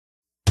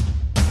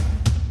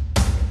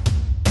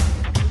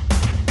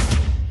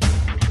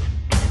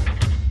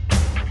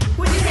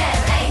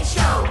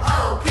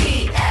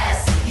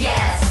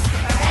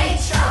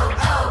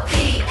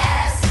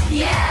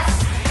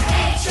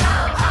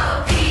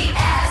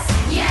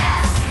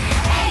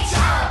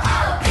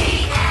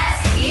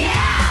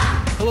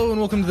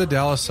the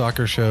Dallas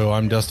Soccer Show.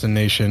 I'm Dustin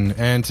Nation,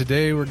 and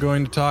today we're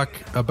going to talk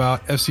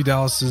about FC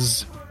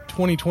Dallas's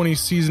 2020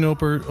 season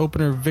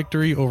opener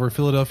victory over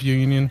Philadelphia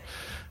Union,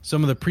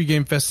 some of the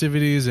pregame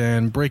festivities,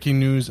 and breaking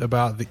news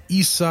about the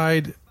east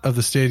side of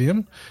the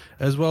stadium,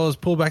 as well as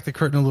pull back the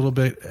curtain a little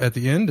bit at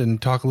the end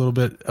and talk a little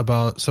bit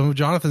about some of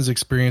Jonathan's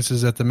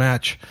experiences at the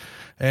match.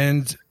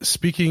 And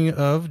speaking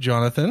of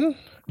Jonathan,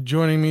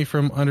 joining me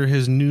from under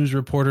his news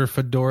reporter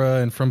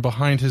fedora and from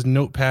behind his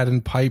notepad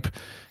and pipe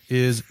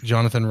is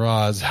Jonathan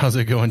Ross. How's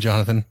it going,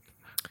 Jonathan?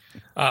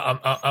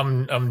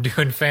 I'm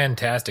doing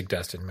fantastic,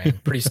 Dustin, man.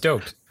 Pretty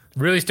stoked.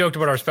 Really stoked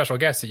about our special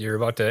guest that you're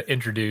about to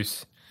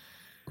introduce.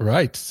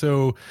 Right.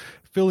 So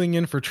filling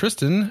in for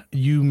Tristan,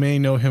 you may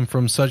know him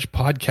from such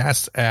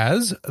podcasts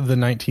as The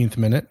 19th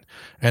Minute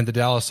and the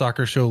Dallas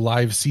Soccer Show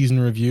live season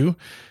review.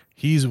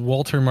 He's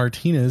Walter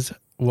Martinez.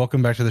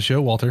 Welcome back to the show,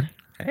 Walter.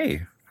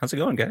 Hey, how's it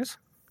going, guys?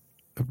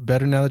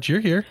 Better now that you're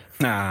here.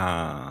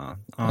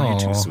 You're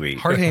too sweet.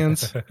 Hard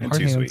hands. Hard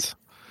too hands. Sweet.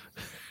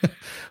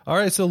 All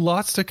right, so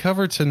lots to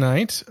cover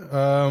tonight.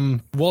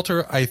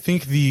 Walter, I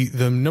think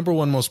the number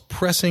one most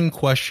pressing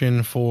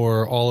question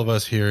for all of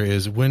us here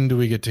is, when do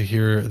we get to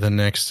hear the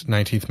next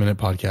 19th Minute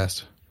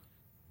podcast?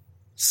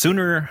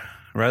 Sooner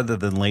rather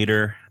than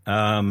later.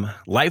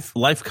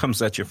 Life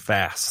comes at you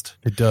fast.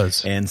 It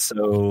does. And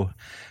so,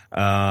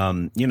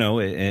 and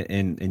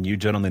you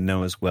gentlemen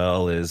know as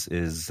well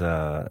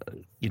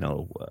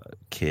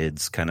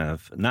kids kind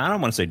of, I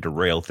don't want to say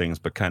derail things,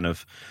 but kind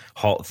of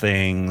halt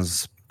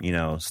things,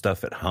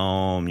 stuff at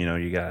home,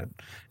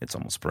 it's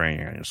almost spring,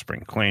 you got your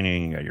spring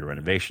cleaning, you got your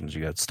renovations,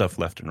 you got stuff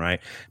left and right.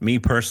 Me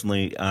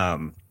personally,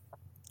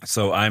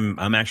 so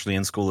I'm actually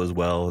in school as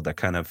well. That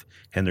kind of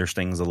hinders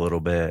things a little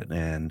bit.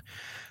 And,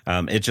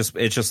 it just,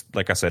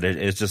 like I said,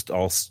 it's just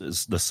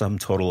the sum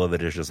total of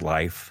it is just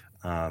life.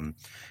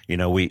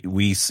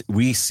 We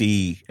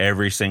see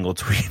every single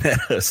tweet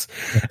at us.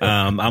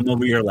 I'm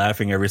over here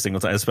laughing every single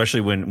time,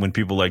 especially when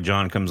people like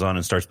John comes on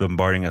and starts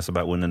bombarding us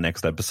about when the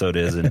next episode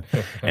is.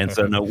 And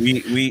so no,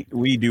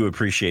 we do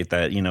appreciate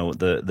that.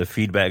 The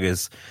feedback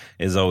is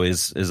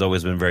always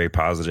been very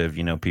positive.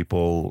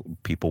 People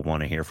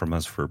want to hear from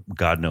us for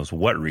God knows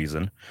what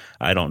reason.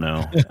 I don't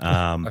know.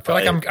 I feel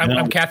like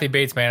I'm Kathy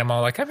Bates, man. I'm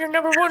all like, I'm your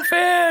number one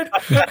fan.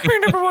 I'm your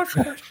number one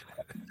fan.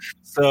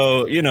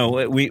 So,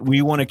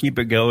 we want to keep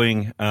it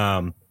going.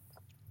 At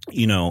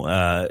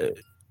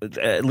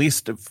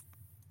least,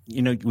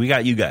 we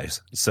got you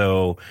guys.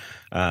 So,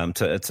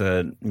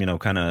 to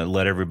kind of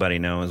let everybody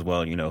know as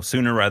well,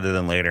 sooner rather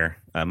than later.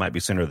 Might be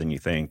sooner than you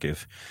think.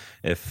 If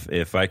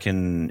I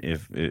can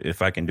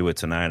do it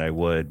tonight, I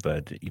would,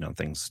 but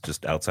things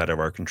just outside of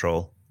our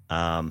control.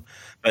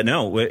 But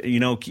no,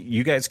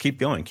 you guys keep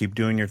going, keep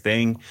doing your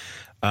thing.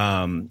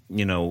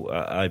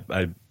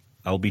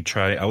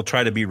 I'll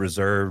try to be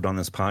reserved on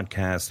this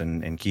podcast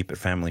and keep it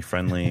family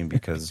friendly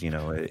because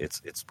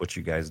it's what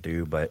you guys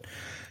do. But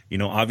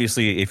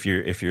obviously, if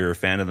you're a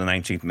fan of the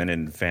 19th Minute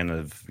and fan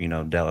of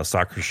Dallas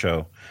Soccer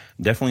Show,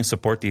 definitely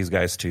support these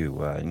guys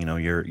too.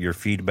 Your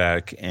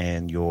feedback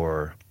and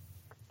your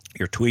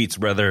tweets,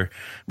 whether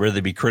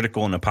they be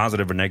critical in a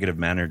positive or negative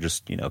manner,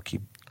 just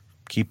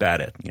keep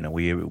at it.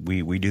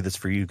 We do this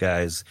for you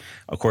guys.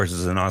 Of course,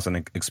 it's an awesome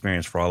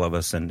experience for all of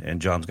us. And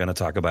John's going to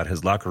talk about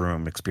his locker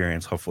room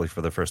experience, hopefully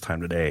for the first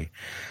time today.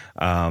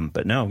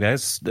 But no,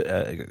 guys,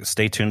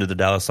 stay tuned to the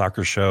Dallas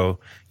Soccer Show.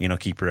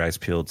 Keep your eyes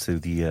peeled to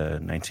the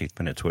 19th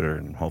Minute Twitter,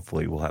 and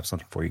hopefully we'll have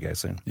something for you guys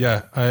soon.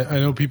 Yeah, I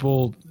know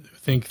people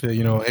think that,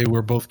 hey,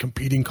 we're both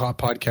competing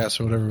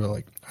podcasts or whatever. But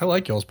like, I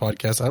like y'all's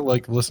podcast. I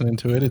like listening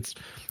to it.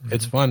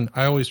 It's fun.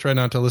 I always try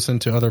not to listen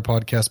to other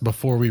podcasts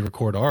before we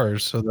record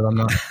ours so that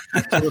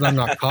I'm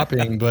not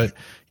copying. But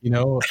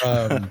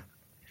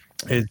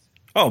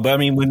but I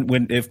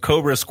mean, if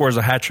Cobra scores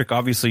a hat trick,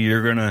 obviously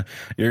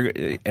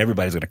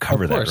everybody's gonna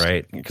cover that,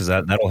 right? Because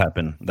that'll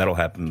happen. That'll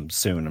happen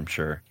soon, I'm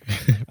sure.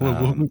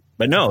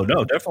 But no,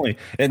 definitely,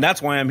 and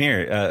that's why I'm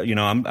here.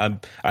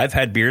 I've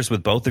had beers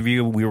with both of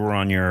you. We were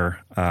on your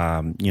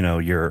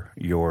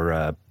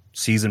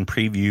season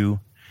preview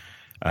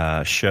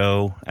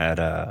show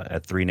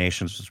at Three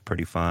Nations. It was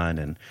pretty fun,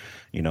 and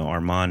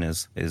Armand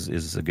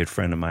is a good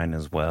friend of mine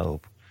as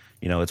well.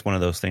 It's one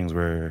of those things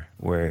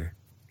where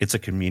it's a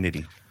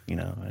community.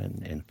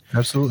 And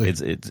absolutely,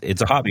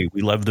 it's a hobby.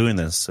 We love doing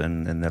this,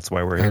 and that's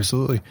why we're here.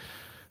 Absolutely.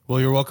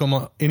 Well, you're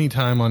welcome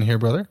anytime on here,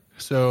 brother.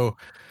 So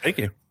thank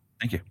you.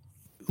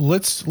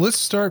 Let's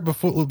start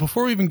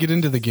before we even get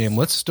into the game.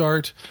 Let's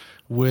start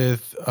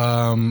with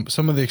some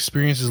of the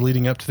experiences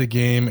leading up to the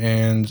game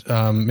and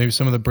maybe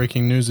some of the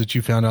breaking news that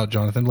you found out,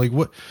 Jonathan. Like,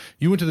 what,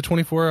 you went to the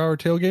 24-hour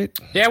tailgate?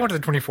 Yeah, I went to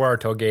the 24-hour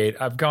tailgate.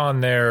 I've gone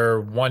there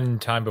one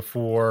time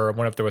before. I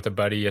went up there with a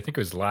buddy. I think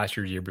it was last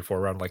year before,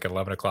 around like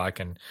 11 o'clock,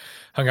 and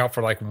hung out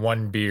for like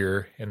one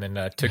beer and then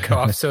took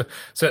off. So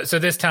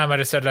this time I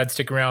decided I'd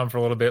stick around for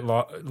a little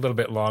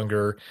bit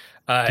longer.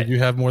 Did you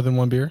have more than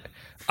one beer?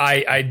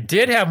 I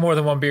did have more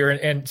than one beer,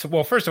 and so,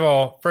 well, first of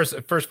all,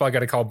 I got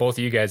to call both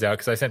of you guys out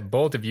because I sent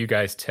both of you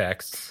guys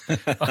texts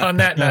on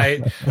that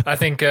night. I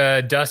think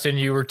Dustin,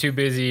 you were too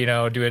busy,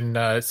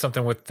 doing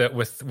something with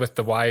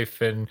the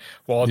wife, and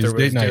Walter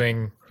was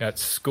doing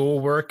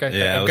schoolwork.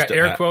 I've got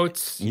air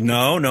quotes.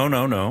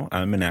 No.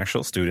 I'm an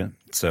actual student,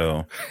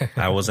 so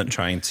I wasn't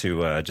trying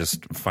to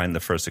just find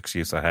the first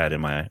excuse I had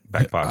in my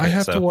back pocket. I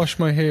have to wash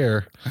my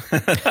hair.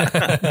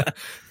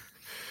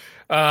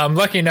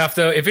 Lucky enough,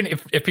 though,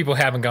 if people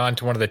haven't gone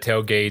to one of the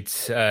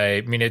tailgates,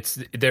 I mean, it's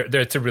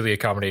a really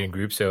accommodating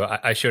group. So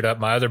I showed up.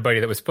 My other buddy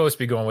that was supposed to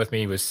be going with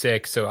me was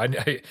sick, so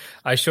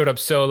I showed up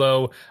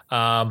solo.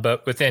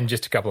 But within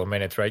just a couple of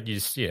minutes, right? You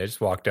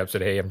just walked up,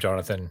 said, "Hey, I'm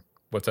Jonathan.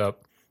 What's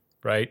up?"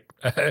 Right?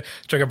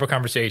 Struck up a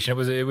conversation.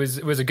 It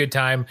was a good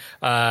time.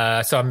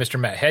 I saw Mr.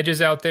 Matt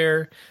Hedges out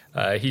there.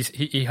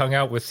 He hung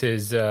out with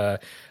his I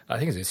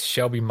think it's his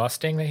Shelby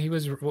Mustang that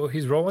he's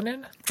rolling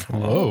in.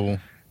 Whoa.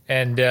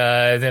 And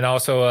then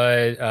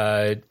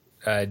also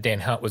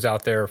Dan Hunt was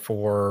out there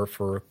for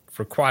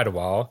quite a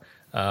while,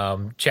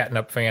 chatting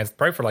up fans,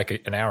 probably for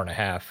like an hour and a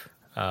half.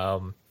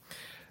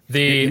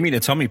 You mean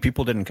to tell me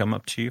people didn't come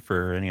up to you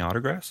for any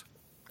autographs?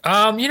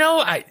 You're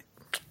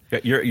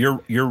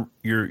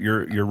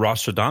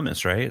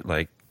Rostradamus, right?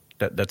 Like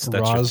that's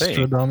your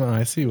thing.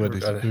 I see what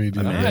we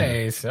do.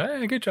 Nice,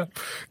 good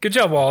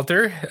job,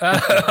 Walter.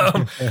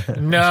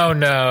 No,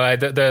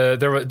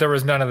 there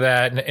was none of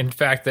that. In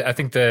fact, I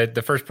think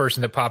the first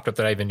person that popped up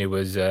that I even knew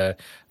was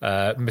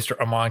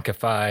Mr. Aman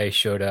Kafai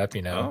showed up.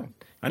 Oh,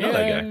 I know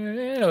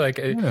that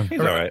guy.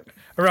 He's all right.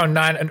 Around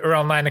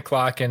 9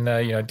 o'clock, and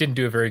didn't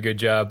do a very good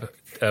job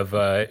of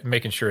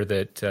making sure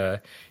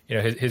that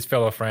his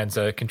fellow friends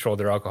controlled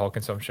their alcohol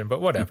consumption,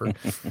 but whatever.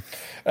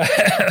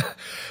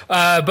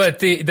 But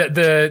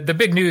the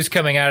big news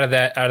coming out of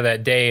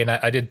that day, and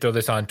I did throw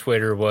this on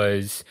Twitter,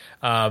 was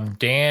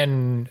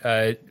Dan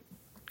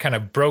kind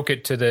of broke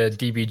it to the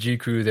DBG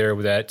crew there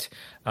that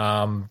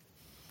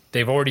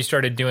they've already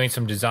started doing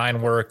some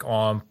design work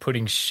on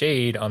putting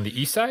shade on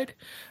the east side.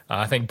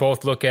 I think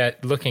both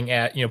looking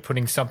at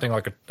putting something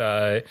like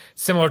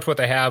similar to what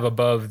they have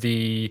above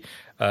the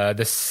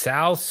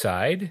south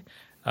side,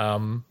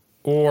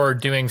 or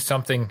doing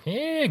something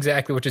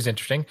exactly, which is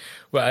interesting.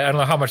 Well, I don't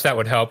know how much that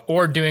would help,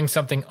 or doing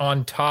something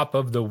on top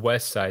of the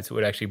west side, so it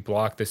would actually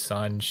block the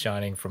sun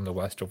shining from the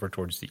west over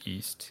towards the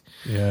east.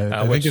 Yeah,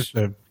 I think if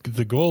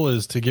the goal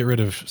is to get rid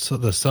of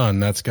the sun,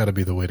 that's got to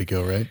be the way to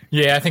go, right?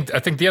 Yeah, I think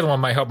the other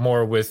one might help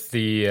more with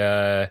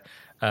the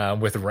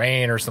with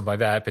rain or something like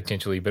that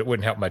potentially, but it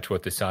wouldn't help much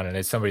with the sun. And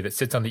as somebody that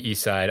sits on the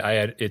east side,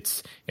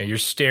 you're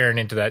staring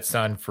into that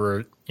sun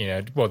for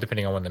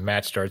depending on when the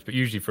match starts, but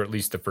usually for at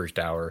least the first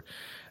hour.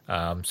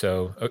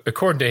 So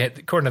according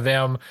to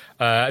them,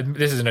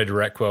 this isn't a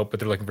direct quote, but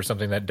they're looking for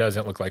something that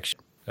doesn't look like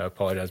I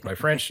apologize, my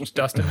French. It's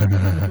Dustin. We'll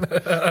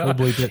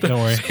bleep it. Don't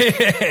worry.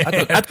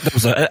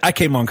 I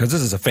came on because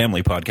this is a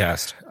family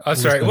podcast. Oh,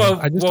 sorry.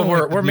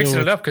 We're mixing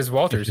it up because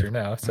Walter's here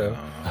now. So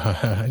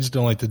I just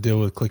don't like to deal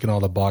with clicking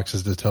all the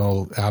boxes to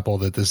tell Apple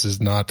that this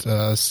is not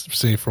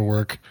safe for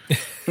work.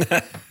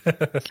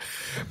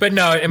 But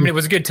no, I mean, it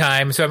was a good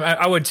time. So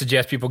I would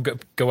suggest people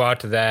go out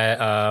to that.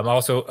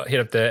 Also hit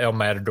up the El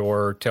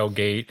Matador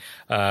tailgate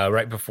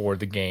right before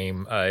the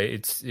game.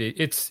 It's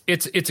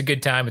a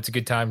good time. It's a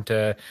good time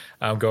to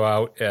go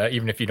out,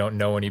 even if you don't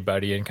know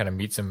anybody, and kind of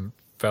meet some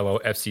fellow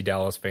FC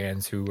Dallas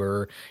fans who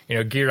were,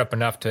 geared up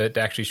enough to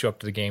actually show up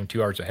to the game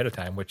 2 hours ahead of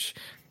time, which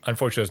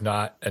unfortunately is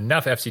not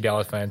enough FC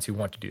Dallas fans who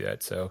want to do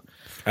that. So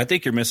I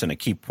think you're missing a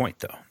key point,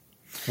 though.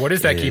 What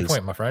is that key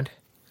point, my friend?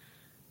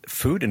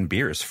 Food and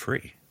beer is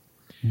free.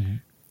 Mm-hmm.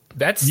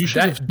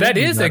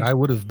 I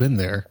would have been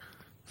there.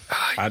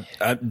 I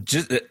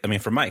mean,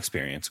 from my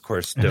experience, of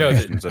course,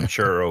 donations I'm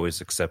sure are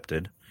always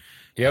accepted.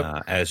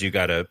 Yep. As you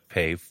got to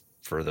pay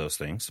for those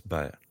things,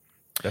 but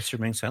that's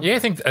your main selling. Yeah, I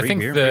think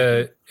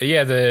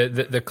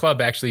the club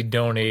actually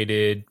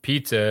donated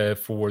pizza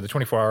for the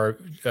 24-hour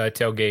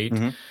tailgate.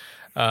 Mm-hmm.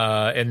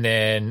 And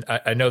then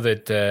I know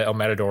that El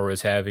Matador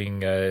was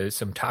having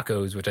some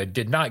tacos, which I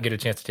did not get a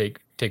chance to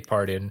take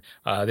part in.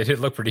 They did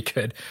look pretty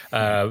good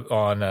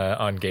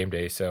on game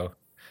day. So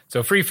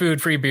free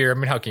food, free beer. I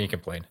mean, how can you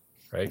complain,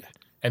 right?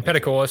 And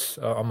Pedicolis,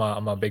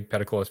 I'm a big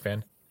Pedicolis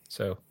fan,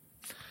 so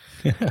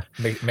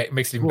makes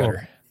it even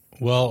better.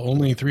 Well,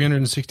 only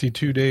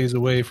 362 days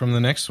away from the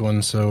next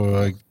one,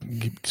 so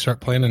start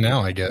planning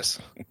now, I guess.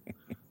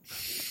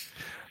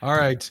 All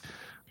right.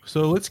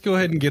 So let's go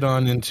ahead and get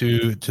on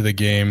into the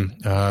game.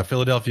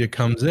 Philadelphia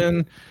comes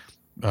in.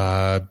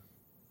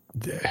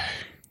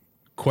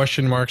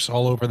 Question marks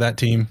all over that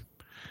team.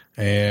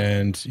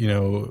 And,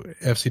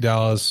 FC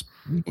Dallas,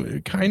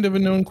 kind of a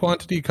known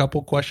quantity, a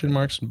couple question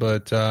marks.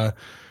 But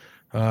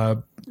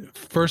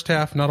first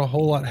half, not a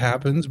whole lot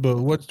happens. But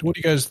what do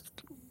you guys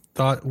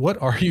thought? What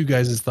are you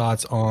guys'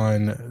 thoughts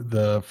on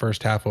the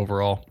first half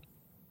overall?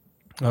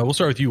 We'll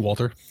start with you,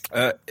 Walter.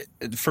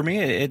 For me,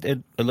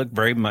 it looked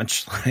very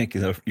much like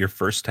your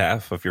first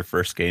half of your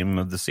first game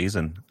of the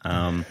season.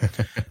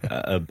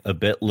 A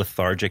bit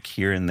lethargic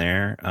here and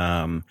there.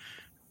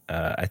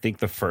 I think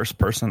the first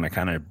person that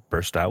kind of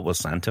burst out was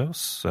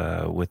Santos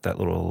with that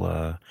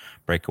little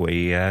breakaway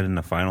he had in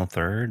the final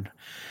third.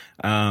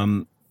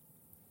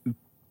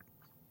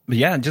 But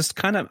yeah, just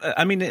kind of.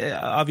 I mean,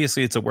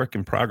 obviously, it's a work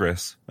in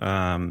progress. They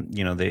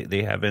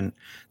haven't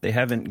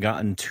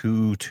gotten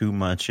too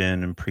much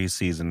in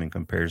preseason in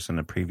comparison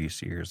to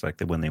previous years, like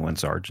when they went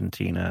to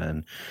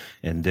Argentina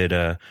and did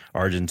a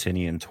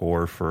Argentinian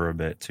tour for a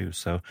bit too.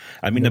 So,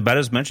 I mean, about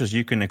as much as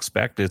you can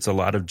expect. It's a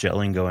lot of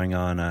gelling going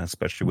on,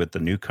 especially with the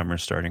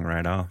newcomers starting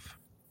right off.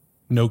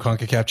 No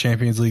CONCACAF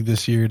Champions League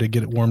this year to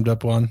get it warmed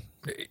up on.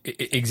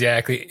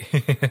 Exactly.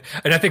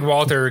 And I think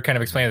Walter kind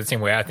of explained it the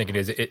same way I think it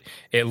is.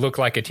 It looked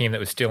like a team that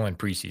was still in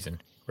preseason,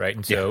 right?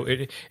 And so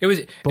it was,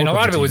 both and a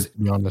lot of it was, to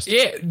be honest.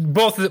 Yeah,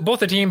 both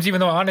the teams,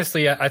 even though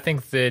honestly, I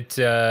think that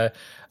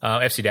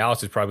FC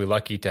Dallas is probably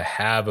lucky to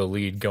have a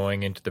lead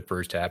going into the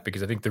first half,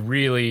 because I think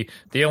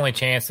the only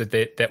chance that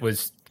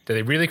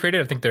they really created,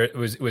 I think it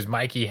was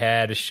Mikey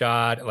had a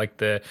shot at like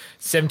the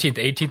 17th,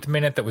 18th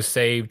minute that was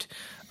saved.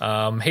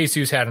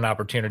 Jesus had an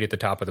opportunity at the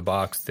top of the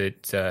box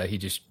that he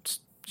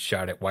just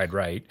shot it wide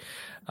right.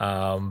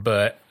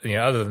 But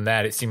other than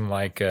that, it seemed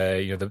like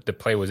the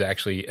play was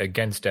actually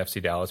against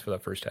FC Dallas for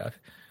that first half.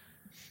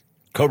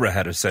 Cobra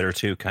had a set or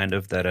two, kind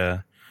of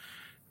that.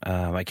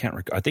 I can't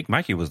recall. I think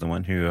Mikey was the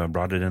one who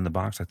brought it in the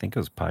box. I think it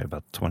was probably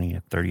about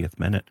 20th, 30th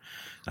minute.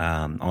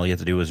 All he had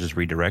to do was just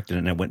redirect it,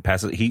 and it went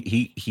past it.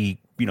 He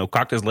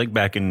cocked his leg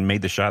back and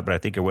made the shot, but I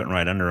think it went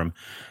right under him.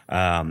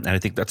 And I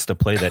think that's the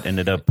play that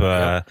ended up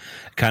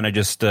kind of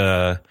just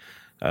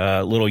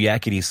little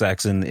yakety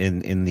sacks in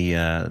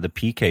the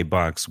PK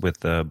box,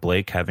 with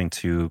Blake having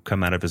to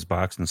come out of his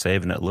box and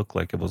save, and it looked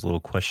like it was a little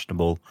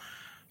questionable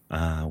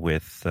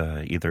with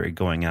either it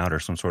going out or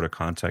some sort of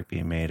contact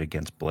being made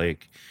against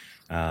Blake.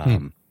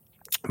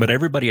 But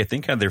everybody, I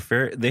think, had their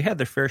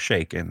fair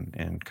shake,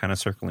 and kind of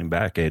circling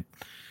back, it's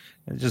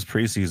just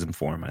preseason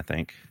form, I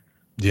think.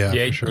 Yeah,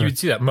 for sure. You would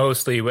see that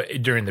mostly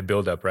during the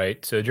buildup,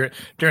 right? So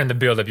during the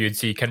buildup, you would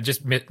see kind of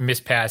just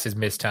missed passes,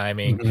 missed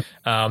timing.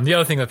 Mm-hmm. The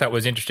other thing that I thought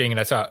was interesting, and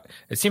I saw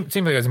it seemed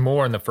like it was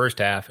more in the first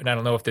half, and I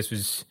don't know if this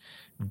was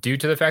due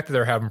to the fact that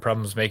they're having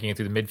problems making it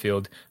through the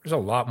midfield. There's a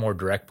lot more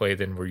direct play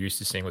than we're used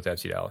to seeing with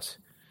FC Dallas.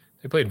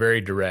 They played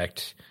very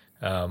direct,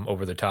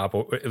 over the top,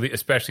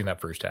 especially in that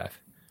first half.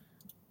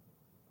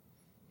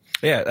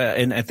 Yeah,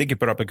 and I think you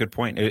put up a good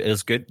point. It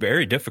was good,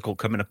 very difficult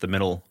coming up the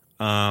middle,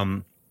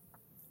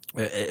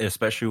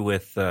 especially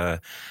with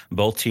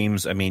both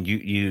teams. I mean,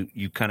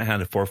 you kind of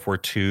had a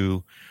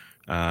 4-4-2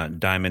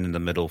 diamond in the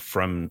middle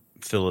from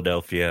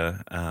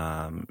Philadelphia,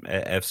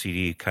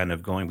 FCD kind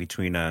of going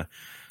between I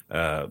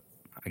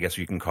guess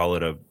you can call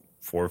it a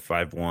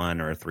 4-5-1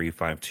 or a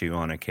 3-5-2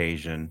 on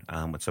occasion,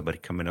 with somebody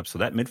coming up. So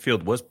that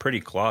midfield was pretty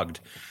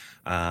clogged.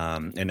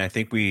 And I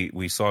think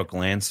we saw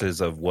glances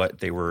of what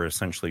they were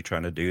essentially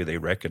trying to do. They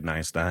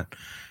recognized that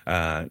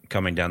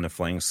coming down the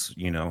flanks,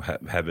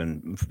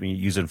 having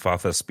using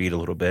Fafa's speed a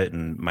little bit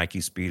and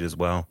Mikey's speed as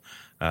well,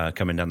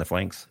 coming down the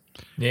flanks.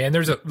 Yeah, and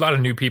there's a lot of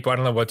new people. I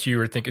don't know what you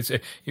were thinking.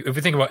 If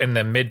we think about in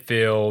the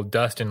midfield,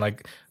 Dustin,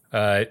 like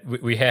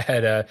we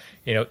had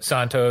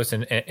Santos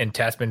and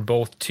Tasman,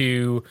 both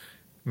two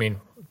new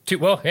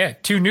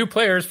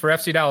players for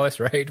FC Dallas,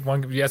 right?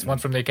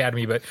 One's from the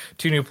academy, but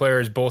two new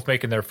players both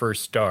making their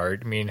first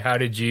start. I mean, how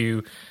did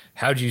you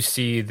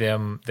see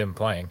them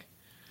playing?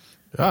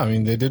 Yeah, I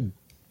mean, they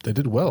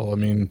did well. I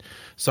mean,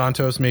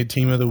 Santos made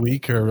team of the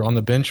week, or on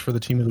the bench for the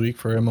team of the week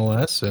for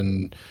MLS,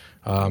 and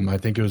I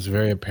think it was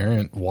very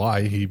apparent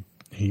why he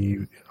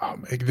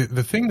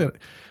the thing that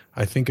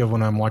I think of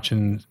when I'm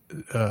watching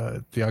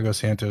Thiago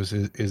Santos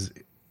is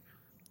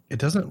it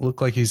doesn't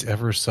look like he's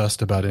ever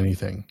sussed about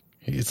anything.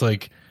 It's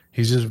like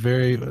he's just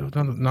very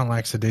not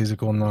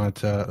lackadaisical,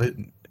 not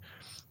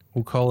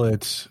we'll call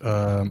it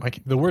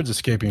the word's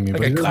escaping me.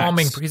 Like but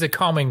he's a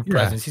calming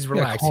presence. He's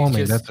relaxed. Calming.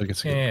 He's just, that's what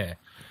it's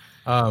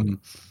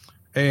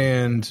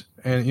and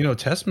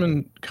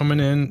Tessman coming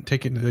in,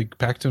 like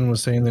Paxton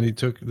was saying that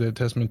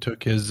Tessman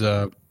took his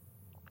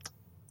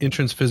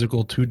entrance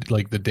physical to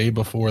like the day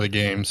before the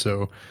game.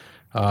 So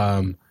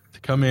to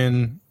come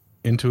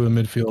into a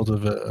midfield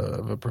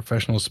of a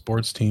professional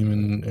sports team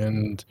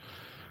and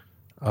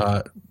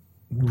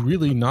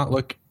really not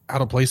look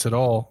out of place at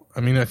all.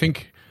 I mean, I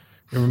think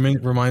it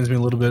reminds me a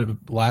little bit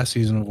of last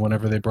season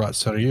whenever they brought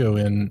Sario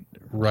in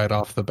right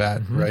off the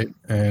bat, mm-hmm. right?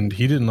 And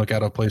he didn't look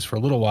out of place for a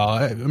little while.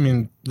 I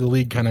mean, the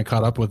league kind of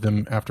caught up with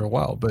him after a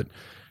while, but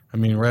I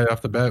mean, right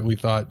off the bat, we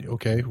thought,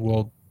 okay,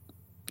 well,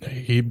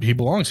 he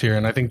belongs here.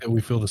 And I think that we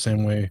feel the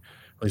same way.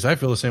 At least I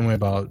feel the same way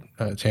about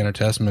Tanner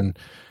Tessman.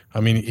 I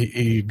mean,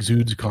 he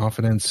exudes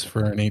confidence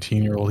for an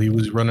 18-year-old. He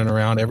was running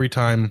around every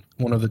time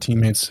one of the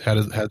teammates had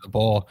the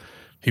ball.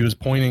 He was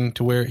pointing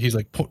to where he's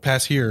like,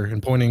 pass here,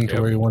 and pointing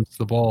to where he wants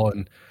the ball.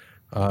 And,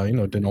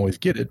 didn't always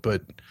get it.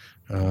 But,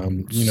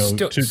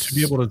 to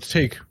be able to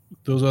take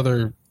those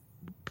other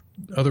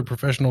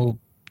professional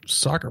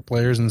soccer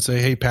players and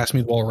say, hey, pass me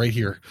the ball right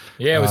here.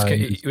 Yeah,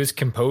 it was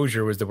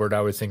composure was the word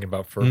I was thinking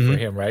about for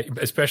him, right?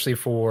 Especially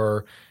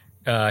for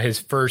his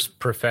first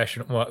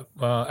professional,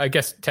 well, I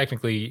guess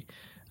technically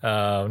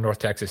North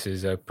Texas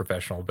is a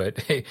professional, but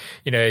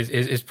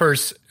his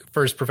first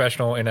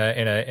professional in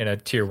a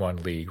tier 1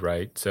 league,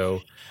 right?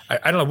 So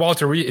I don't know,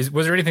 Walter, was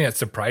there anything that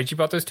surprised you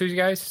about those two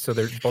guys? So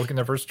they're both getting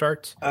their first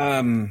starts?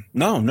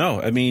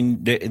 No. I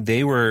mean,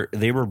 they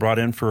were brought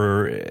in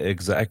for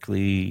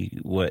exactly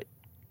what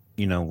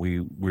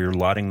we're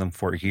lauding them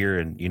for here,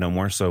 and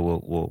more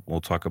so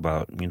we'll talk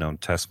about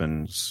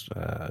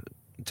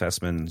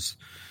Tessman's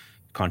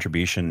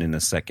contribution in the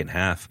second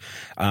half.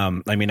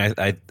 I mean,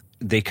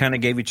 they kind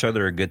of gave each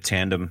other a good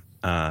tandem,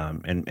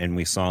 and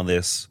we saw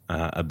this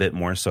a bit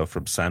more so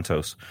from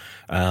Santos,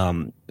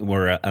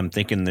 where I'm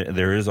thinking that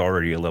there is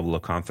already a level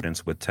of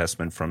confidence with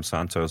Tessman from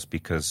Santos,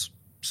 because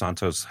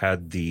Santos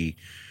had the,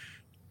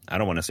 I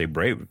don't want to say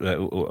brave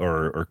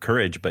or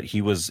courage, but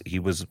he was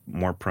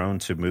more prone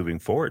to moving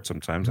forward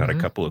sometimes, had a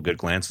couple of good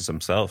glances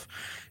himself.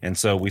 And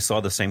so we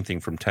saw the same thing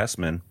from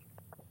Tessman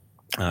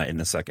in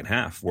the second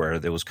half, where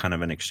there was kind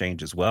of an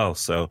exchange as well.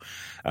 So,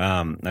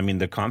 I mean,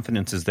 the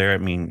confidence is there. I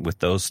mean, with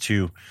those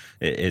two,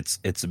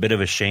 it's a bit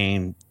of a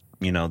shame,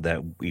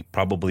 that we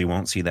probably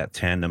won't see that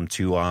tandem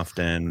too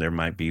often. There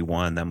might be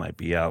one that might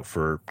be out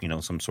for,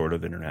 some sort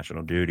of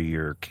international duty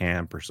or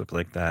camp or something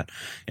like that.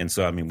 And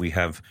so, I mean, we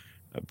have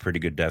a pretty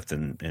good depth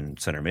in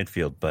center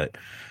midfield, but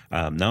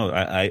no,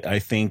 I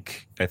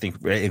think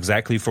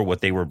exactly for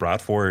what they were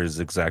brought for is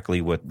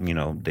exactly what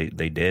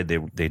they did.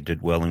 They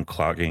did well in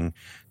clogging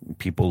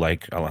people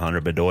like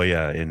Alejandro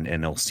Bedoya and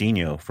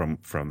Elsinho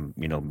from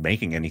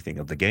making anything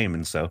of the game.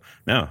 And so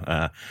no,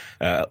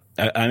 I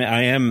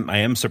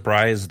am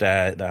surprised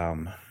at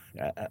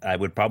I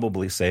would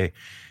probably say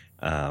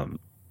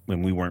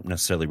when we weren't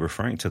necessarily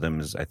referring to them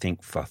as, I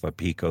think, Fafa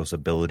Pico's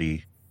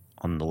ability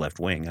on the left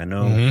wing. I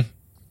know.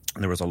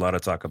 There was a lot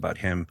of talk about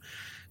him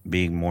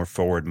being more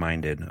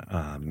forward-minded,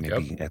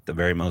 maybe at the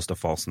very most a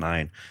false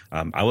nine.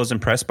 I was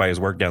impressed by his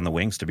work down the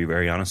wings, to be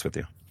very honest with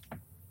you.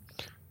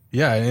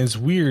 Yeah, and it's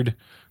weird.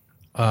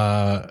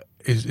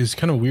 It's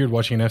kind of weird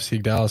watching an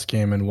FC Dallas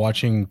game and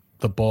watching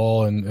the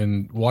ball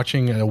and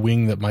watching a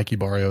wing that Mikey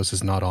Barrios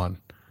is not on.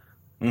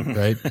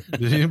 Right?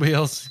 Did anybody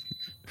else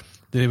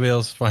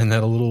find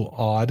that a little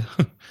odd?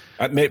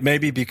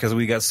 Maybe because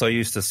we got so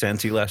used to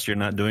Santi last year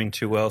not doing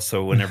too well,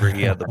 so whenever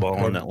he had the ball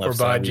on that left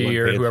side,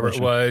 or whoever it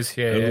was,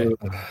 that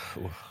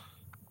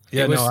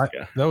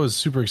was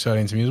super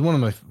exciting to me. It was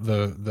one of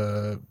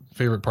the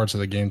favorite parts of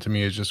the game to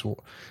me. Is just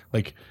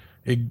like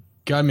it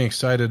got me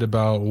excited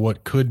about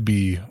what could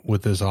be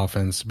with this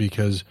offense,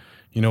 because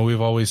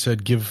we've always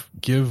said give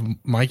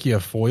Mikey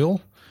a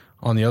foil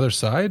on the other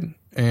side,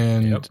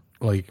 and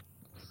like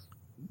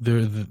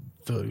the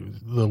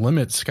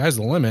limit, sky's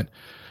the limit.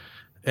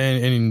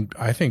 And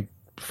I think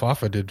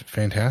Fafa did a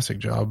fantastic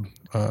job.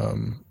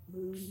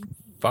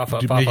 Fafa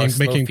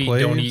making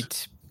plays. Don't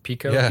eat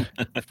Pico. Yeah.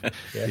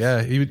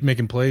 Yeah, he was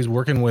making plays,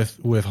 working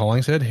with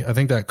Hollingshead. I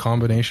think that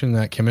combination,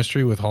 that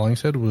chemistry with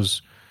Hollingshead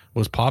was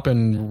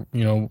popping.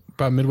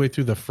 About midway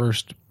through the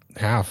first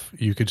half,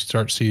 you could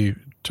start to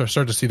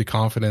see the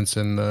confidence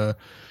and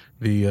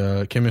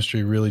the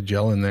chemistry really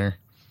gelling there.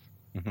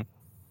 Mm-hmm.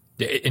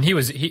 And he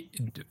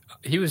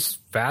was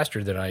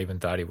faster than I even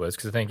thought he was,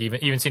 because I think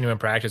even seeing him in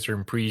practice or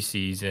in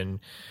preseason,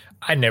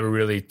 I never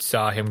really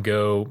saw him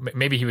go.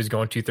 Maybe he was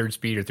going 2/3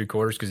 speed or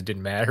 3/4 because it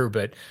didn't matter.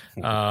 But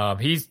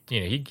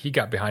he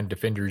got behind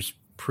defenders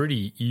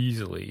pretty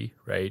easily,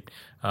 right?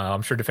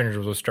 I'm sure defenders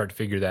will start to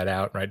figure that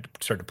out, right?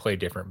 Start to play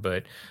different.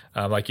 But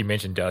like you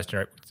mentioned, Dustin,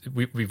 right?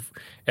 We've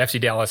FC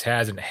Dallas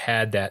hasn't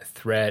had that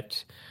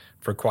threat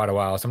for quite a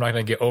while, so I'm not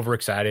going to get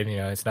overexcited.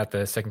 It's not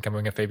the second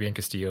coming of Fabian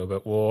Castillo,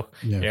 but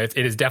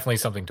it is definitely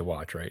something to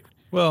watch, right?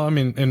 Well, I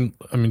mean,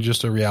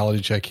 just a reality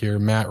check here.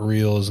 Matt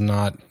Reel is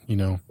not,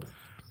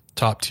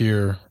 top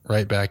tier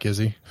right back, is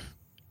he?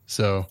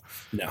 So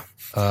no.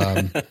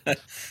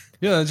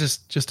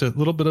 Just a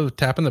little bit of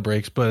tapping the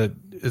brakes, but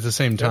at the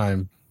same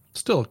time,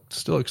 still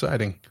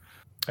exciting.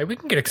 Hey, we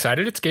can get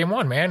excited. It's game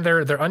 1, man.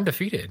 They're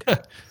undefeated.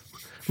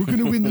 We're going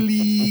to win the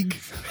league.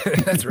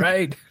 That's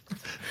right.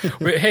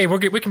 Hey,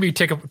 we can be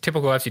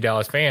typical FC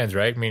Dallas fans,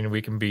 right? I mean,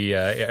 we can be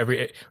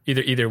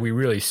either we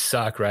really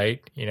suck,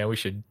 right? We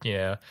should,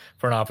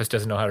 front office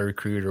doesn't know how to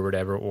recruit or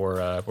whatever, or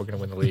we're going to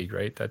win the league,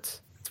 right?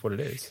 That's what it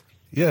is.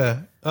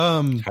 Yeah.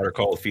 How to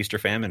call it feast or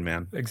famine,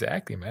 man.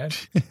 Exactly, man.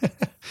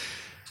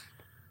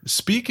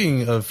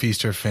 Speaking of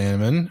feast or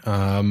famine,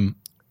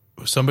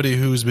 somebody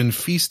who's been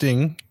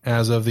feasting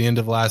as of the end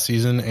of last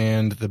season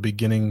and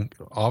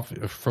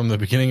from the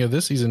beginning of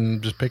this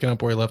season, just picking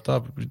up where he left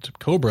off,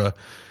 Cobra.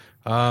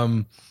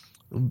 In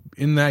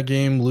that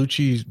game,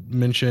 Lucci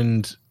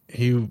mentioned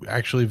he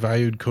actually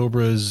valued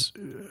Cobra's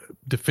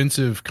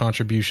defensive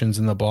contributions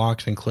in the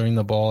box and clearing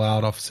the ball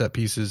out off set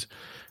pieces,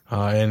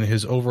 and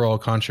his overall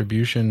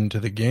contribution to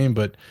the game.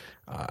 But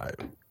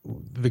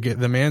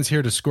the man's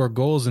here to score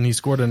goals, and he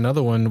scored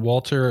another one.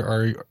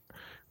 Walter,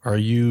 are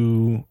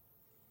you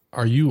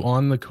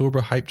on the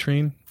Cobra hype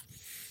train?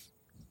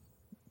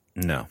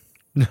 No.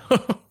 No.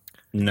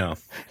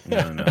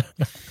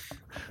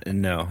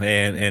 No,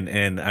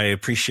 and I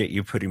appreciate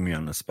you putting me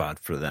on the spot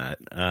for that.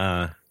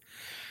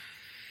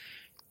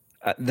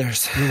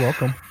 There's You're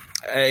welcome.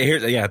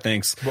 yeah,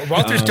 thanks.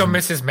 Walter still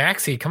misses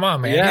Maxi. Come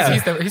on, man.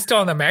 Yeah. he's still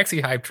on the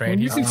Maxi hype train. Well,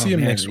 you can see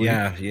him next week.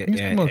 Yeah, You can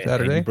see him on and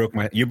Saturday.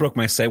 you broke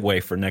my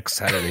segue for next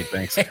Saturday.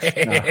 Thanks.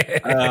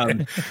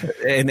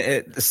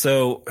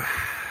 So,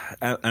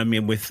 I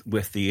mean,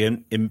 with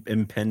the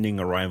impending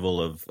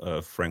arrival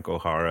of Franco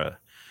Jara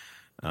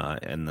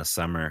in the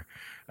summer,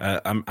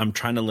 I'm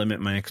trying to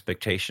limit my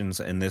expectations,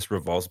 and this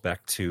revolves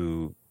back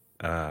to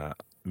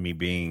me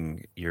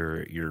being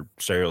your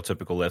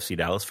stereotypical FC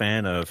Dallas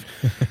fan of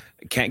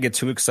can't get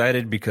too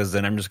excited because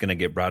then I'm just going to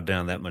get brought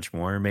down that much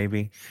more.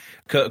 Maybe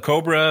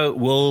Cobra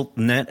will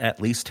net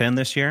at least 10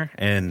 this year,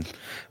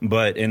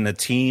 but in the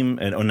team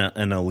and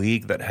in a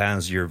league that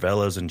has your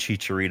Velas and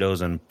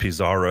Chicharitos and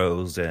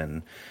Pizarros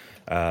and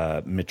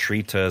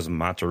Mitritas,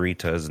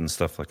 Mataritas and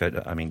stuff like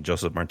that. I mean,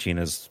 Joseph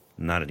Martinez,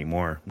 not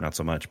anymore, not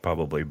so much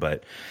probably,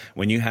 but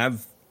when you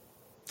have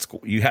to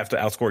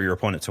outscore your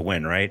opponent to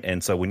win, right?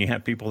 And so when you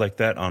have people like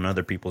that on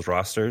other people's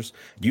rosters,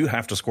 you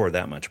have to score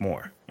that much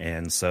more.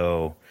 And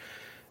so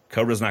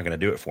Cobra's not going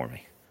to do it for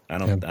me.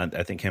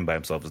 I think him by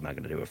himself is not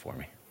going to do it for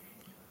me.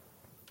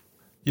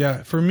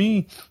 Yeah, for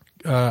me,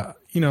 I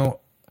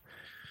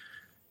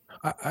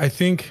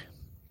think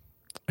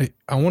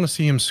I want to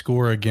see him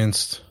score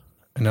against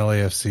an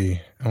LAFC.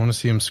 I want to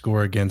see him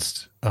score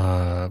against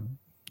LA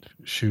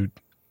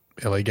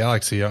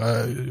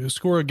Galaxy.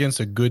 Score against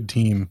a good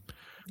team.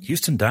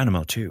 Houston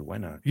Dynamo too. Why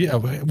not? Yeah.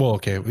 Well,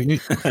 okay. A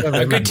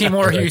good team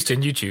or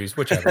Houston, you choose,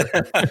 whichever.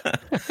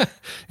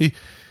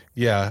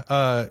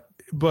 Yeah.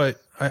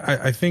 But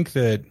I think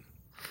that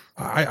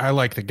I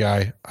like the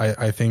guy.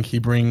 I think he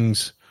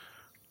brings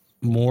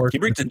more. He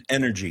brings an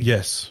energy.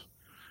 Yes.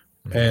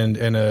 And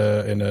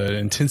a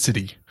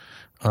intensity.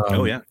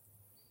 Oh yeah.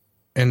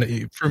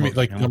 And for me,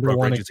 like number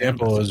one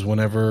example is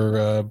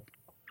whenever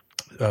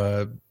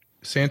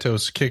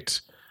Santos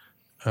kicked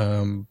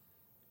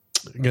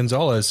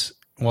Gonzalez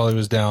while he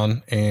was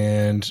down,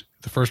 and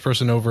the first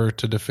person over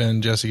to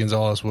defend Jesse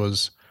Gonzalez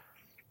was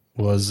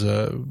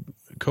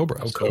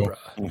Cobra. Oh, Cobra.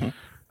 So,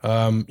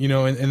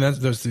 and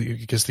that's I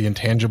guess the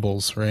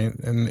intangibles, right?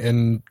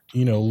 And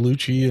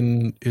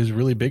Lucci is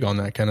really big on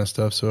that kind of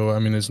stuff. So I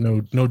mean, there's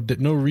no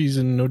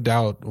reason, no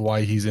doubt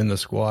why he's in the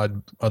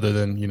squad other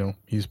than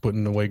he's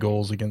putting away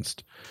goals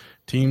against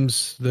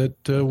teams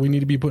that we need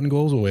to be putting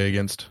goals away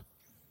against.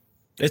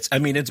 It's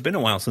been a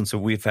while since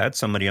we've had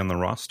somebody on the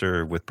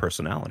roster with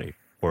personality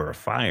or a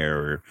fire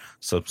or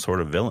some sort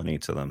of villainy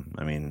to them.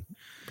 I mean,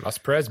 Blas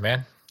Perez,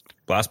 man.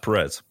 Blas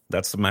Perez.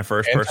 That's my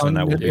first person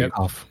that will be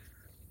off.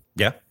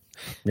 Yeah.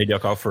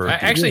 Nedyakov for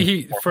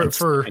actually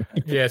for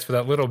yes, for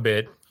that little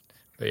bit.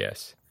 But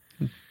yes.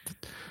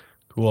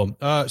 Cool.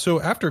 So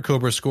after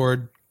Cobra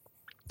scored,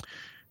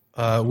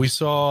 we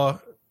started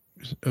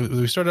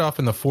off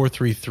in the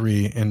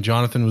 4-3-3, and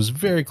Jonathan was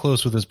very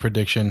close with his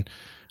prediction.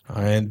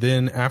 And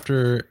then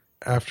after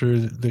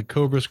the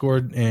Cobra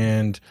scored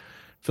and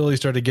Philly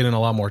started getting a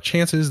lot more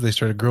chances, they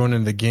started growing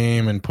into the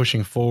game and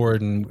pushing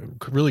forward and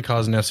really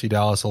causing FC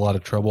Dallas a lot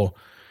of trouble.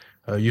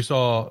 You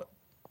saw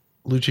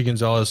Lucci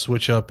Gonzalez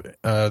switch up.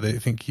 They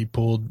think he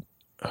pulled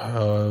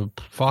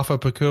Fafa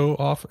Pico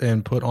off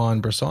and put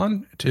on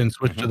Bresson and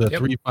switch to the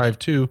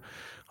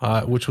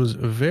 3-5-2, which was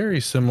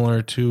very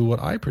similar to what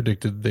I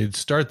predicted they'd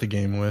start the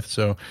game with.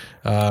 So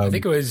I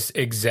think it was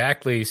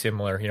exactly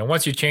similar.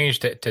 Once you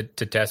changed to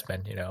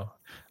Tessman,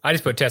 I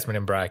just put Tessman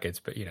in brackets,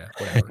 but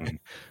whatever.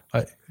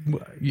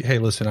 Hey,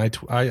 listen, I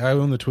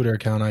own the Twitter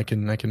account. I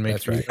can make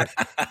That's right.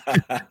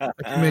 I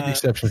can make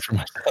exceptions for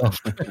myself.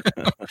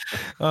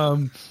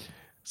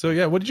 So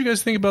yeah, what did you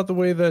guys think about the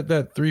way that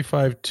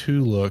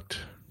 3-5-2 looked?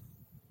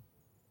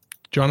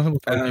 Jonathan,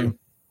 what about you?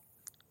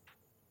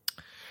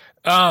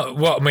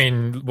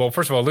 Well,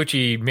 first of all,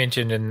 Lucci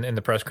mentioned in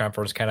the press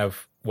conference kind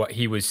of what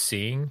he was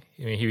seeing.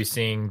 I mean, he was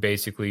seeing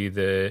basically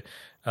that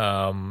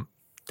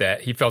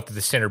he felt that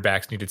the center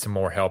backs needed some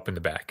more help in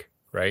the back,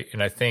 right?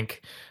 And I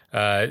think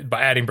by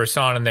adding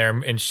Bresson in there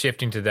and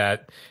shifting to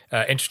that,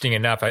 interesting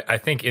enough, I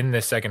think in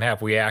the second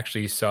half we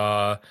actually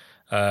saw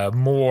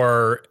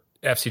more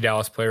FC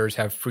Dallas players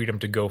have freedom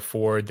to go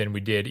forward than we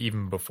did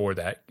even before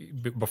that,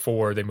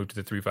 before they moved to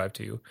the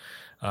 3-5-2.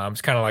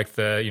 It's kind of like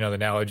the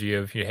analogy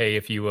of, hey,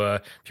 if you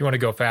want to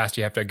go fast,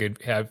 you have to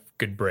have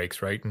good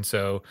breaks, right? And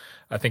so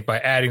I think by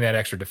adding that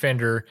extra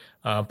defender,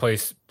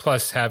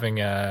 plus having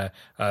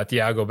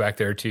Thiago back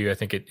there too, I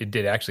think it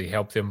did actually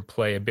help them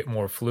play a bit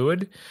more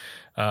fluid.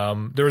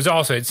 There was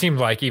also, it seemed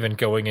like even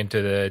going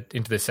into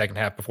the second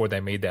half before they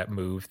made that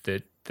move,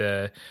 that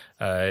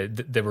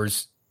there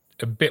was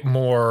a bit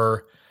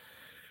more,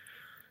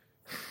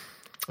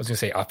 I was going to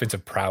say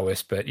offensive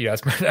prowess, but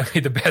that's not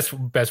the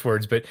best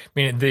words. But I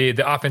mean,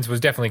 the offense was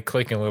definitely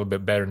clicking a little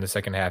bit better in the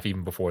second half,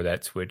 even before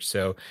that switch.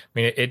 So I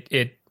mean,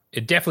 it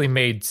definitely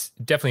made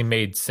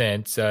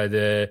sense. I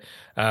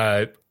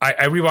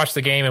rewatched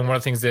the game, and one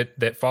of the things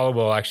that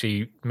Followell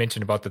actually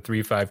mentioned about the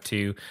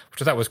 3-5-2,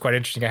 which I thought was quite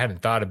interesting, I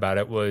hadn't thought about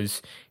it,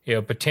 was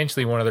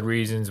potentially one of the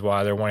reasons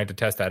why they're wanting to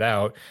test that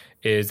out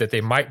is that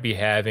they might be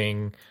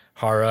having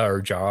Hara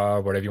or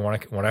Ja, whatever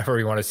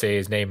you want to say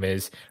his name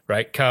is,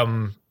 right,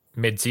 come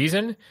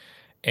mid-season.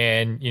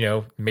 And,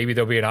 maybe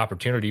there'll be an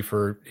opportunity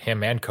for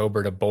him and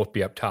Kober to both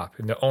be up top.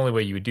 And the only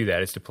way you would do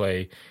that is to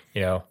play,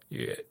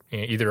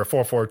 either a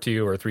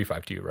 4-4-2 or a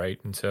 3-5-2, right?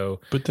 And so,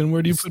 but then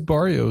where do you put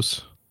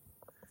Barrios?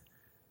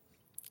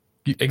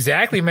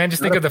 Exactly, man.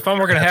 Just think of the fun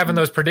we're going to have in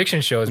those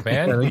prediction shows,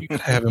 man. Yeah, you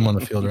could have him on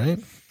the field, right?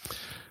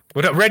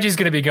 But Reggie's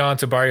going to be gone,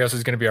 so Barrios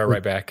is going to be our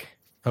right back.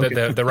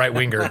 Okay. The right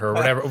winger or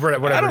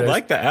whatever. I don't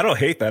like that. I don't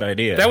hate that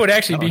idea. That would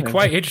actually be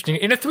quite interesting.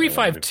 In a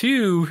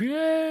 3-5-2,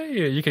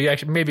 yeah, you could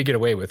actually maybe get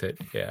away with it.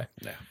 Yeah.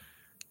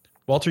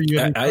 Walter,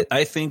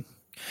 I think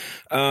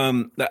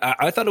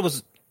I thought it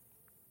was.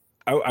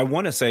 I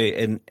want to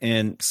say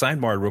and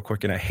sidebar real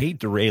quick, and I hate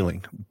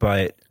derailing,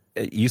 but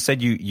you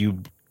said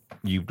you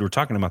were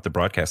talking about the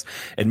broadcast,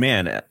 and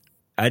man,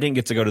 I didn't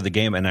get to go to the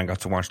game, and I got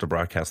to watch the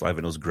broadcast live,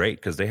 and it was great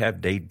because they had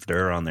Dave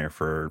Durr on there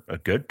for a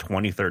good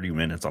 20-30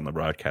 minutes on the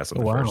broadcast of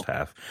the first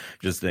half,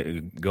 just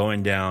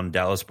going down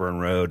Dallas Burn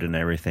Road and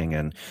everything.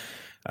 And,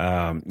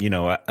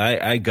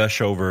 I gush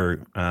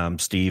over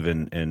Steve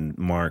and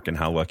Mark and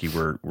how lucky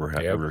we're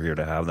here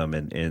to have them.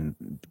 And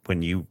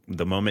when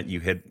the moment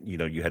you hit,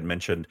 you had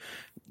mentioned,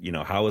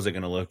 how is it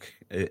going to look,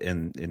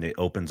 and it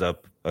opens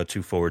up a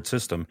 2-forward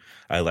system.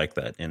 I like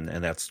that. And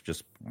that's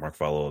just Mark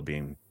Followill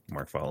being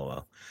Mark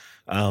Followill.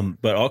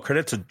 But all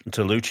credit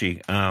to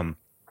Lucci.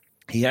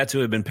 He had to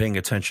have been paying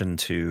attention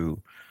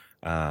to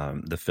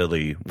the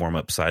Philly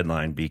warm-up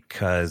sideline,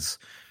 because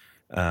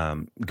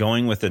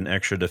going with an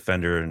extra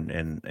defender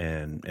and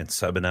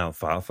subbing out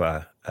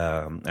Fafa,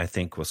 I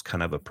think was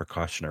kind of a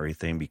precautionary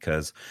thing,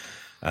 because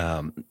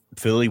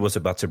Philly was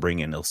about to bring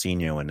in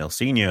Ilsinho, and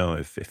Ilsinho,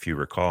 if you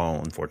recall,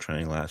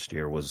 unfortunately last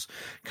year was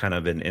kind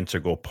of an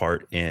integral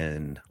part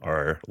in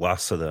our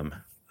loss to them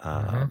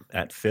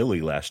at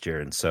Philly last year.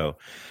 And so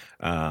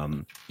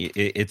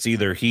it's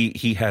either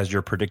he has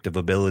your predictive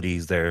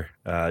abilities there,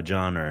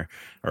 John,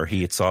 or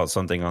he saw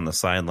something on the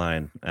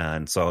sideline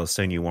and saw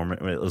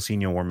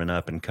Ilsinho warming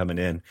up and coming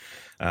in,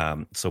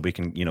 so we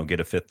can get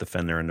a fifth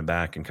defender in the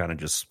back and kind of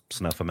just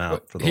snuff him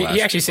out for the last.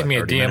 He actually sent me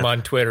a DM minutes.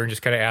 on Twitter and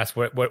just kind of asked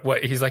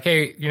what he's like.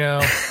 Hey, he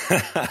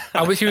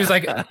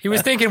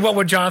was thinking what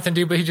would Jonathan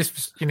do, but he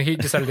just he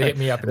decided to hit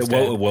me up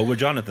instead. What would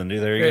Jonathan do?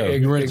 There you go.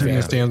 You weren't taking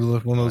a stand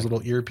with one of those little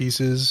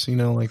earpieces,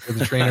 like that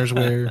the trainers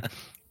wear.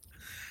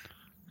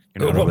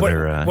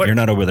 You're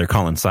not over there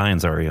calling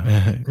signs, are you?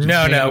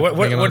 No.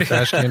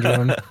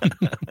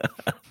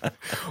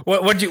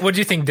 What do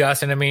you think,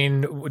 Dustin? I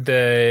mean,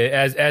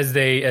 as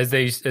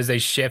they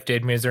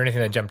shifted, I mean, is there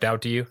anything that jumped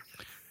out to you?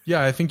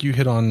 Yeah, I think you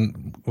hit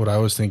on what I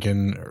was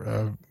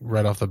thinking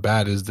right off the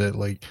bat, is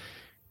that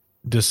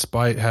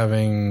despite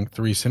having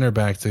three center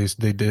backs,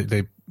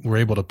 they were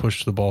able to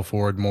push the ball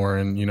forward more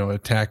and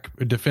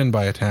defend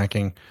by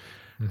attacking.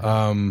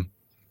 Mm-hmm.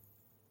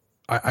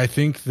 I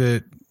think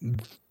that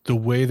the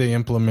way they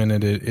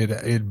implemented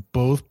it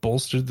both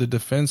bolstered the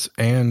defense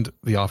and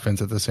the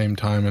offense at the same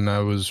time, and I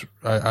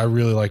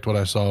really liked what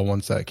I saw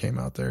once that came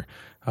out there.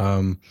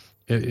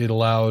 It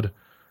allowed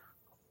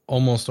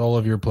almost all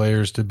of your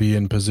players to be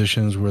in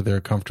positions where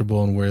they're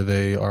comfortable and where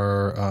they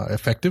are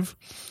effective,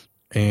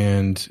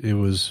 and it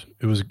was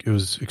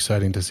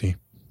exciting to see.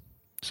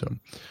 So,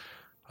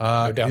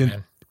 no doubt,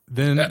 man.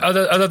 Then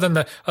other than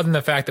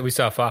the fact that we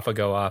saw Fafa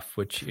go off,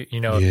 which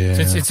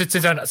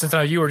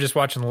since you were just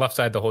watching the left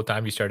side the whole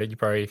time you started, you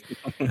probably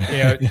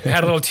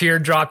had a little tear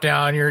drop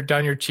down your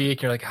cheek.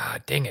 And you're like,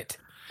 dang it.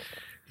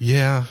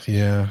 Yeah.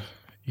 You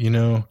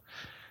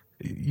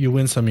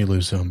win some, you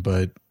lose some,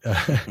 but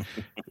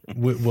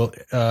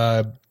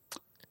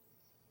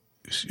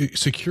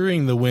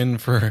securing the win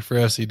for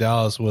FC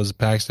Dallas was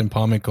Paxton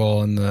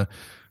Pomykal in the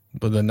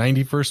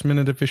 91st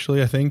minute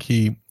officially. I think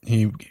he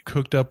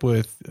hooked up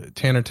with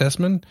Tanner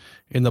Tessman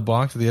in the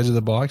box, at the edge of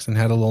the box, and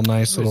had a little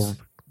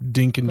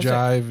dink and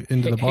jive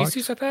into the box.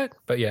 Jesus at that,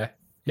 but yeah.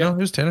 No, it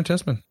was Tanner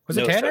Tessman. Was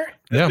it Tanner?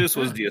 Yeah, this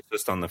was the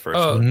assist on the first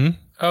one.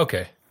 Mm-hmm.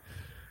 Okay.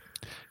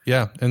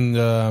 Yeah,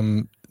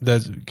 and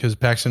that's because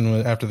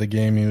Paxton, after the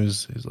game,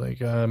 he's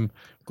like, I'm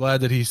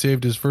glad that he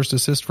saved his first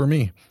assist for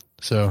me.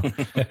 So.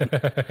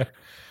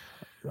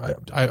 I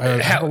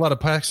have a lot of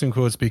Paxton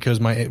quotes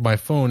because my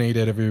phone ate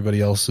at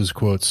everybody else's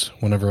quotes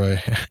whenever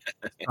I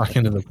talk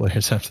into the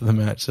players after the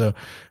match. So,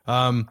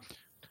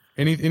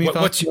 any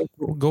thoughts?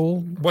 Goal?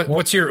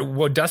 What's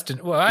your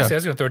Dustin? Well, actually, I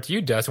was going to throw it to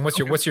you, Dustin.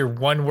 What's your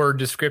one word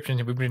description?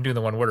 We've been doing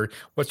the one word.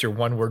 What's your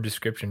one word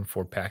description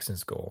for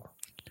Paxton's goal?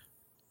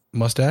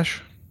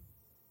 Mustache.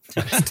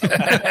 That's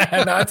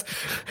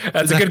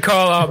a good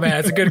call out, man.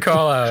 It's a good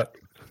call out.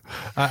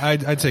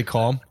 I'd say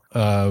calm.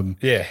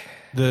 Yeah.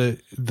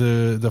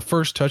 The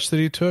first touch that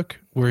he took,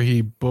 where he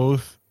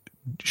both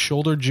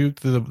shoulder juked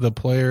the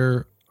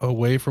player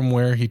away from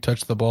where he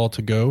touched the ball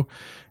to go,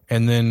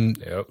 and then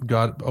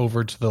got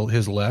over to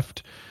his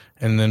left,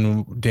 and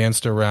then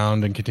danced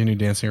around and continued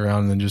dancing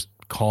around, and then just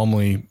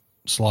calmly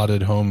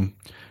slotted home.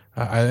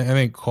 I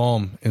think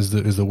calm is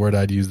the word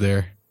I'd use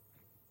there.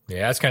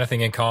 Yeah, that's kind of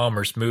thinking calm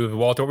or smooth.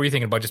 Walter, what were you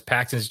thinking about just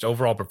Paxton's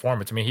overall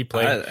performance? I mean, he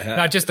played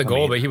not just the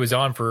goal, but he was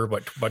on for,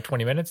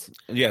 20 minutes?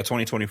 Yeah,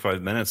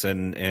 25 minutes.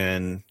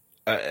 And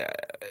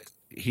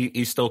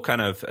he's still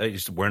kind of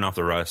just wearing off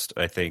the rust.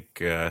 I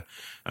think. I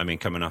mean,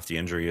 coming off the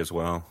injury as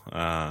well.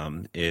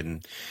 And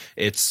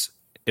it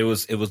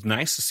was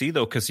nice to see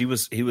though, because he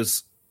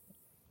was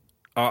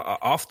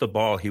off the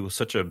ball. He was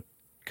such a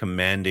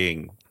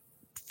commanding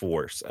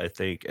force. I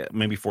think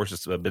maybe force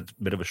is a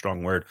bit of a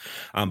strong word,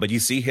 but you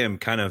see him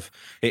kind of.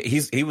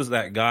 He was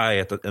that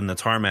guy in the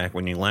tarmac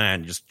when you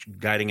land, just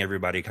guiding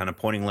everybody, kind of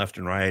pointing left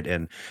and right,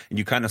 and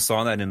you kind of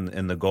saw that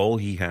in the goal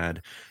he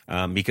had.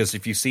 Because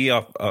if you see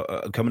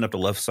coming up the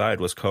left side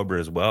was Cobra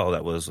as well.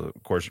 That was of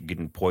course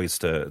getting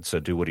poised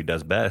to do what he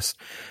does best.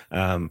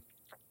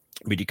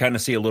 But you kind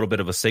of see a little bit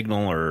of a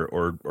signal,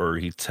 or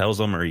he tells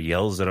them, or he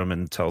yells at them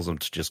and tells them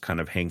to just kind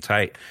of hang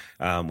tight.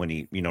 When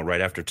he,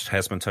 right after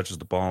Tessman touches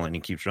the ball and he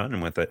keeps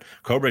running with it,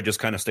 Cobra just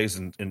kind of stays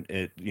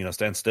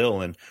stands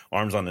still and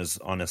arms on his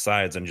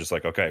sides and just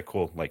like, okay,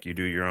 cool, like you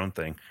do your own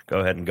thing, go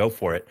ahead and go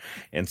for it.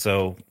 And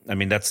so, I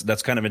mean, that's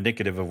kind of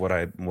indicative of what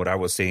I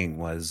was seeing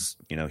was,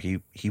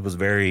 he was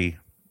a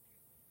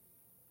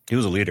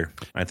leader.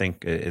 I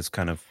think is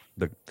kind of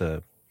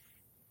the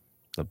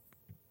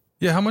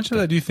Yeah, how much of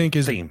that do you think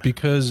is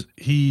because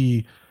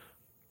he's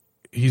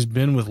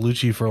been with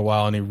Lucci for a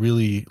while and he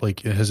really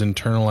has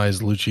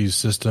internalized Lucci's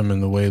system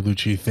and the way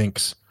Lucci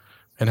thinks,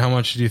 and how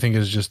much do you think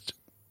is just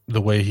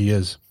the way he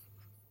is?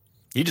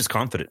 He's just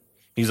confident.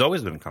 He's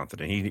always been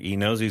confident. He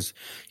knows he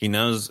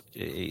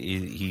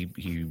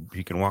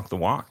can walk the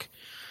walk,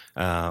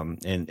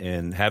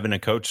 and having a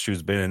coach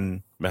who's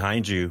been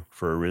behind you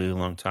for a really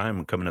long time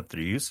and coming up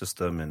through the youth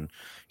system, and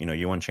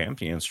you won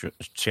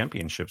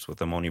championships with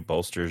them, only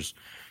bolsters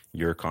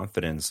your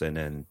confidence, and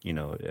then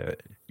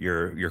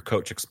your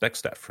coach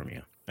expects that from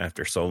you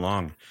after so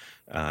long.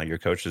 Your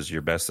coach is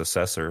your best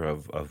assessor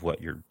of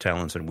what your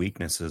talents and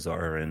weaknesses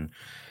are, and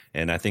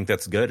I think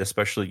that's good,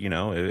 especially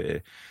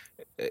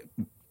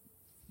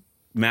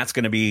Matt's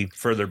going to be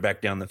further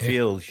back down the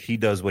field. He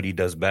does what he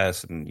does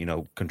best,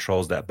 and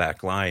controls that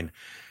back line.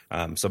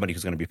 Somebody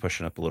who's going to be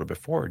pushing up a little bit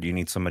forward. You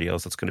need somebody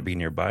else that's going to be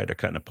nearby to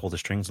kind of pull the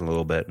strings a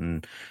little bit,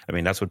 and I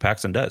mean that's what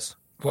Paxton does.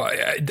 Well,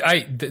 I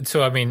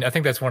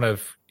think that's one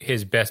of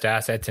his best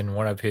assets, and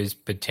one of his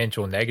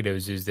potential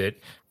negatives is that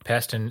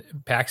Paxton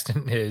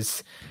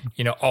is,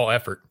 all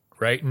effort,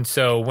 right? And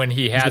so when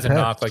he has a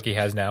knock like he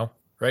has now,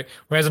 right?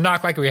 When he has a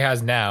knock like he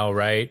has now,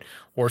 right,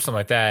 or something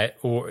like that,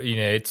 or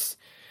it's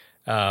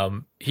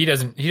he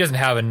doesn't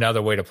have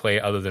another way to play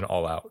other than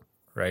all out,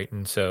 right?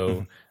 And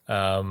so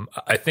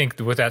I think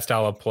with that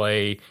style of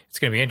play, it's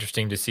going to be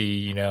interesting to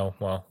see,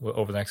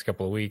 over the next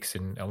couple of weeks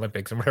in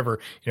Olympics and whatever,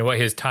 what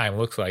his time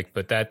looks like.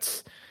 But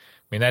that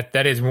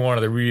is one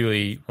of the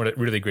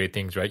really great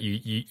things, right?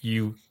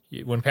 You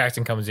when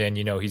Paxton comes in,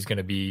 he's going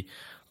to be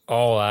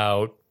all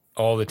out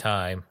all the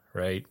time,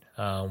 right?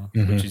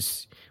 Which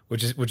is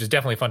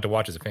definitely fun to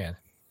watch as a fan.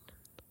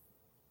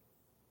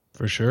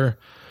 For sure.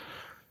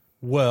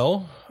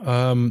 Well,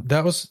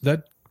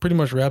 that pretty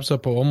much wraps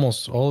up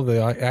almost all of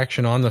the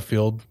action on the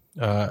field.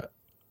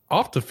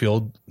 Off the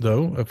field,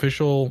 though,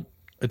 official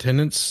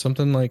attendance,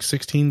 something like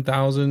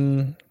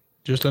 16,000,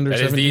 just under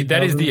 17,000.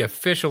 That is the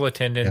official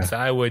attendance,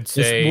 I would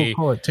say. We'll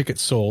call it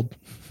tickets sold.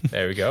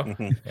 There we go.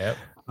 Yep.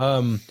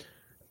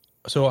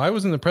 So I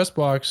was in the press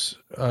box.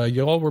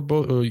 Y'all were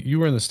both. You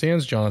were in the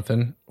stands,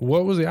 Jonathan.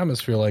 What was the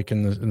atmosphere like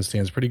in the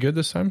stands? Pretty good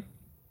this time.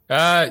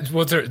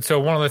 So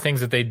one of the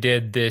things that they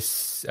did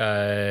this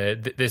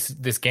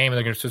game,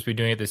 and they're supposed to be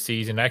doing it this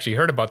season. I actually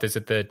heard about this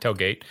at the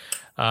tailgate.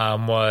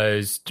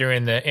 Was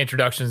during the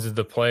introductions of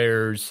the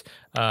players,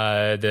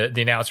 the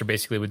announcer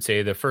basically would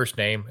say the first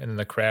name, and then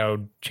the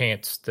crowd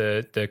chants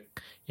so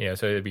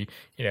it'd be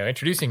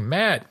introducing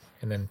Matt,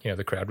 and then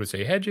the crowd would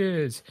say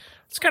Hedges.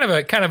 It's kind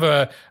of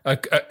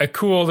a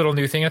cool little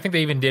new thing. I think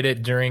they even did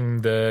it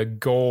during the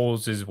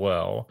goals as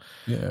well.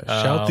 Yeah,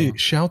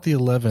 shout the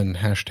 11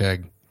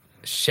 hashtag.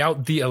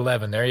 Shout the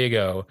 11. There you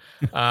go.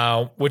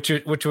 Which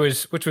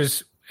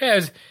was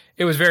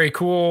it was very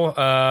cool.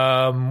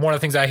 One of the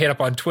things I hit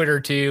up on Twitter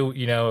too,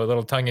 a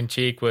little tongue in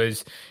cheek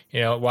was,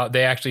 while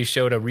they actually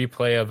showed a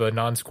replay of a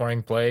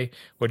non-scoring play,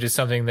 which is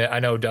something that I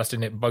know,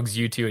 Dustin, it bugs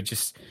you too. It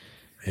just,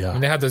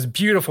 when they have those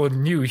beautiful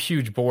new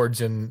huge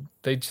boards and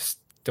they just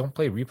don't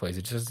play replays.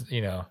 It just,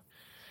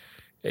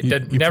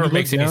 it never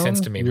makes any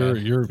sense to me.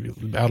 You're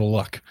out of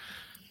luck.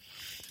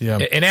 Yeah.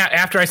 And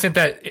after I sent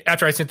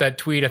that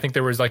tweet, I think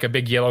there was like a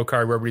big yellow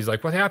card where everybody's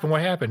like, what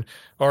happened?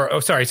 Or,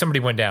 sorry, somebody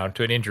went down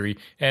to an injury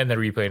and the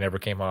replay never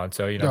came on.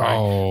 So,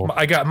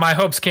 I got my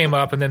hopes came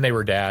up and then they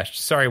were dashed.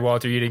 Sorry,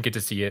 Walter, you didn't get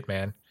to see it,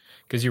 man.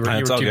 Because you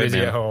were too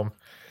busy at home.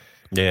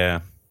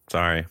 Yeah.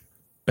 Sorry.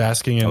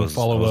 Basking in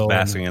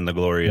basking in the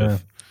glory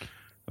of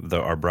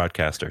our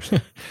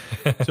broadcasters.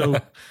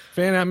 So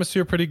fan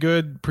atmosphere, pretty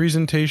good.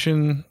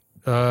 Presentation,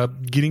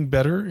 getting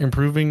better,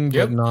 improving,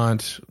 but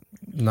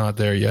not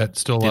there yet.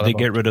 Still a lot. Did they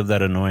get rid of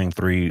that annoying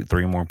three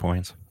more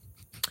points?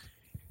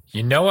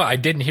 I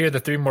didn't hear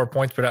the 3 more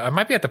points, but I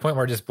might be at the point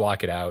where I just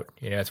block it out.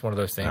 It's one of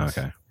those things.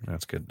 Okay,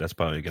 that's good. That's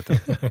probably a good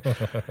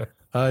thing.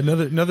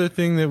 Another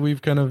thing that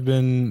we've kind of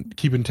been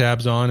keeping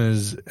tabs on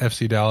is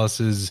FC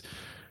Dallas's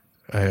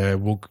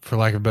for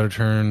lack of a better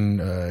term,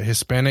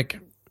 Hispanic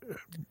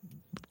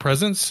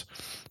presence.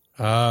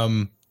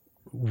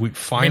 We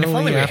finally, if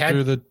only we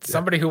after had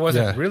somebody who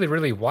wasn't really,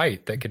 really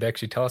white that could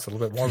actually tell us a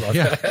little bit more about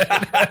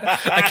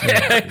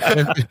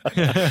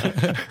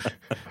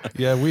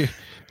that. We.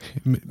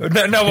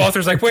 No,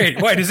 Walter's like, wait,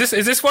 is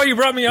this why you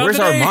brought me on? Where's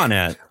today? Armand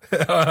at?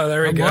 Oh,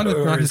 there we go. Not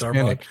Where's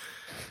Armand?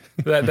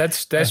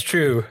 That's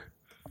true.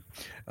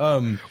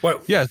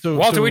 What? Yeah. So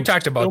Walter, we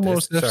talked about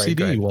almost this. FCD,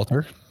 Sorry,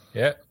 Walter.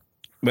 Yeah.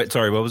 Wait,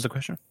 sorry. What was the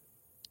question?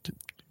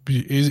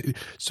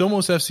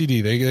 Somos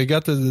FCD. They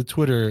got the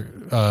Twitter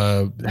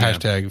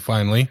hashtag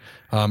finally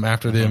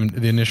after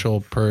the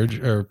initial purge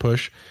or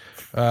push.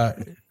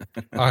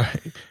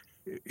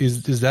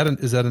 Is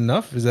that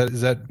enough? Does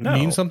that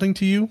mean something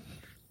to you?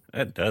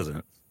 It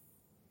doesn't.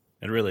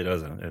 It really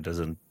doesn't. It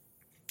doesn't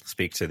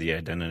speak to the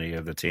identity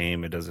of the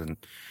team. It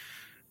doesn't.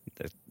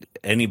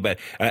 Anybody.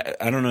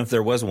 I don't know if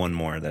there was one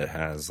more that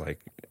has like.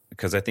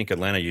 Because I think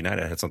Atlanta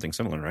United had something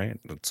similar, right?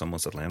 It's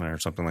almost Atlanta or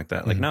something like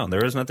that. Like, no,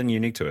 there is nothing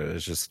unique to it.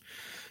 It's just,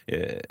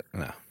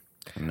 no.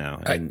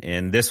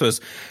 And this was,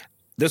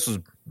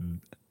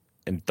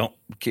 and don't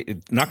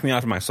knock me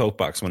off of my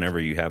soapbox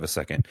whenever you have a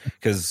second.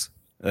 Because,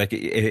 like,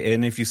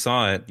 and if you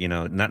saw it,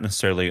 not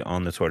necessarily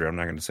on the Twitter, I'm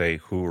not going to say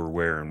who or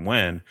where and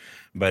when,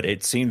 but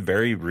it seemed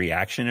very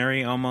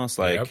reactionary almost.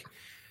 Like,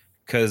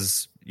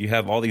 because you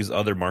have all these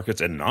other markets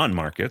and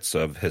non-markets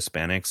of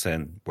Hispanics,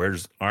 and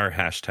where's our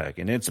hashtag?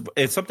 And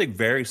it's something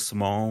very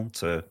small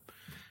to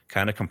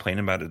kind of complain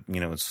about it.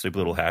 It's a stupid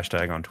little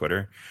hashtag on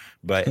Twitter,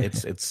 but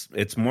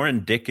it's more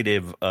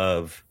indicative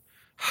of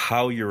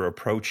how you're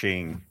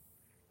approaching.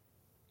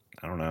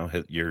 I don't know,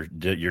 your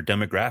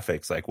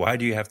demographics. Like, why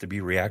do you have to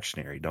be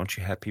reactionary? Don't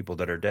you have people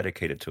that are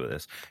dedicated to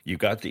this? You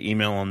got the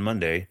email on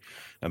Monday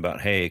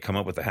about, hey, come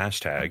up with a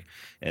hashtag,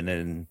 and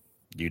then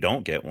you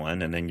don't get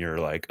one, and then you're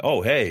like,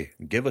 oh, hey,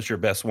 give us your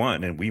best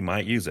one, and we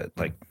might use it.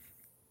 Like,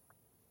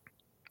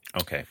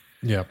 okay.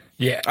 Yeah.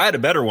 I had a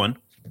better one.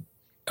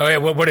 Oh, yeah.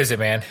 What is it,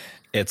 man?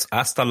 It's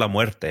Hasta la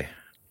Muerte.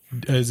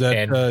 Is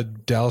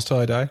that Dallas Till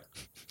I Die?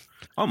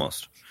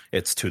 Almost.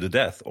 It's to the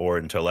death or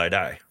until I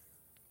die.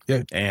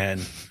 Yeah.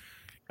 And,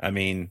 I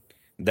mean,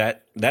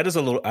 that is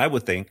a little, I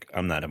would think,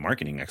 I'm not a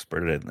marketing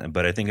expert,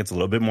 but I think it's a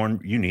little bit more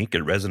unique.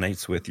 It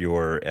resonates with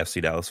your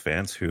FC Dallas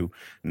fans who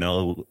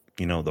know,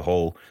 the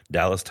whole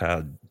Dallas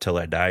till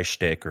I die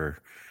shtick, or,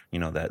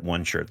 that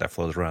one shirt that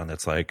flows around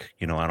that's like,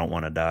 I don't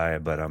want to die,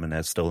 but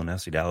I'm still an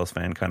FC Dallas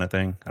fan kind of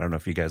thing. I don't know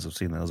if you guys have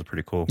seen that. Those are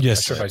pretty cool. Yes.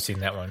 I'm sure if I've seen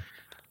that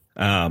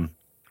one.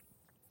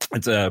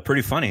 It's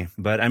pretty funny,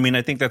 but I mean,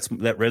 I think that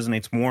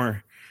resonates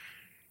more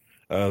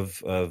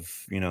of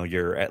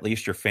your, at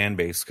least your fan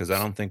base, because I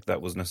don't think that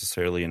was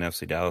necessarily an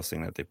FC Dallas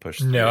thing that they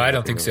pushed. No, I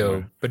don't think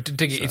so. But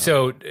to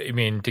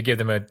give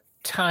them a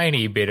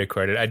tiny bit of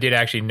credit, I did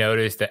actually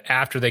notice that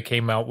after they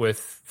came out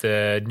with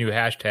the new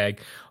hashtag,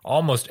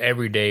 almost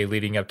every day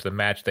leading up to the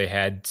match, they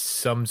had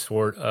some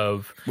sort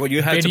of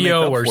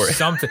video or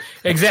something.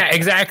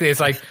 Exactly. It's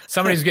like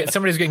somebody's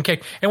getting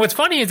kicked. And what's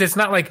funny is it's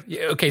not like,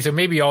 okay, so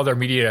maybe all their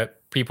media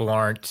people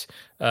aren't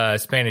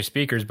Spanish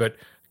speakers, but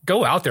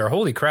go out there.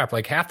 Holy crap.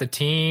 Like half the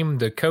team,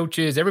 the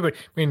coaches, everybody. I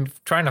mean,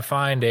 trying to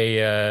find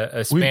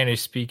a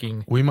Spanish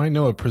speaking. We might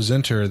know a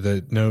presenter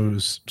that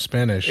knows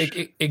Spanish.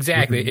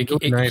 Exactly. It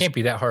can't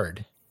be that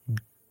hard.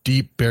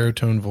 Deep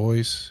baritone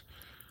voice.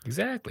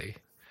 Exactly.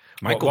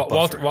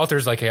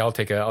 Walter's like, hey, I'll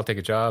take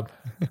a job.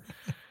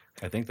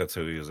 I think that's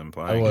who he was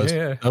implying. I was.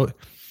 Yeah.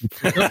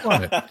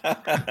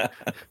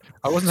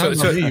 I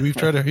wasn't.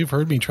 You've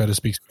heard me try to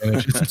speak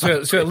Spanish.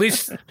 so at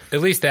least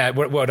that.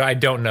 What I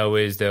don't know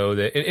is though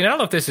that, and I don't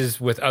know if this is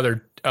with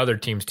other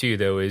teams too.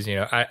 Though is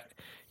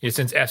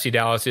since FC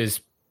Dallas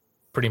is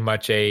pretty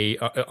much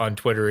on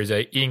Twitter is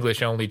a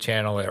English only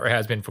channel, or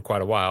has been for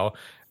quite a while.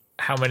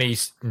 How many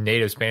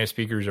native Spanish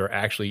speakers are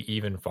actually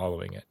even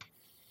following it?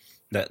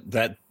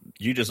 That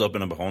you just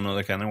opened up a whole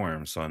nother can of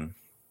worms, son.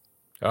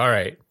 All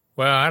right.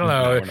 Well, I don't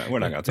know. We're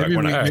not going to talk.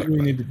 We're not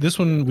going to talk. This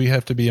one we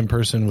have to be in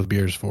person with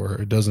beers for.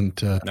 It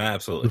doesn't.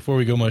 Absolutely. Before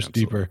we go much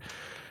deeper.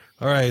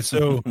 All right.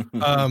 So,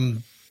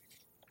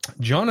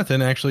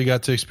 Jonathan actually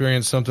got to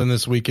experience something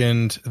this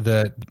weekend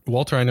that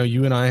Walter, I know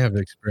you and I have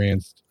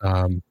experienced.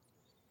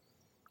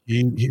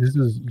 This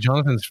is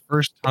Jonathan's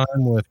first time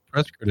with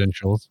press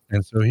credentials,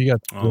 and so he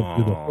got to go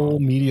through the whole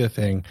media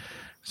thing.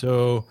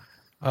 So,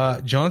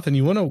 Jonathan,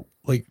 you want to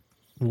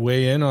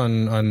weigh in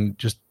on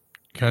just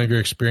kind of your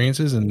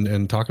experiences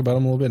and talk about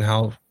them a little bit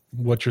and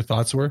what your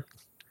thoughts were?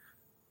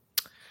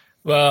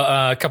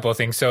 Well, a couple of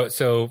things.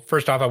 So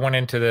first off, I went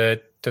into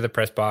the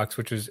press box,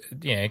 which was,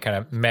 kind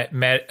of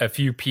met a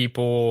few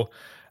people.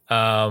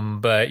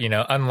 But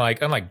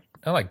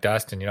unlike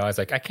Dustin, I was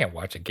like, I can't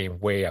watch a game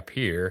way up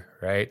here.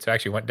 Right. So I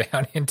actually went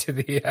down into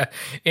the,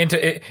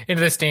 into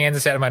the stands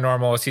and sat in my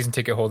normal season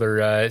ticket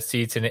holder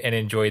seats and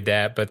enjoyed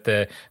that. But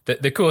the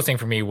coolest thing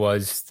for me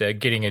was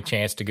getting a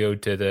chance to go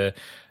to the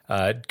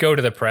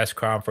press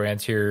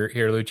conference, hear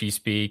Lucci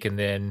speak, and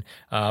then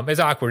as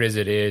awkward as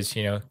it is,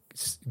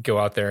 go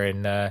out there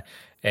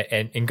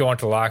and go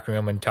into the locker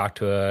room and talk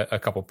to a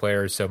couple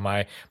players. So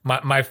my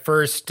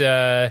first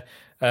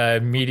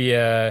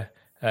media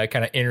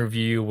kind of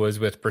interview was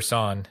with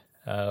Brisson.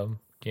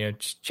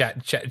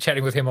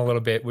 Chatting with him a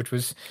little bit, which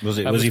was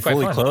he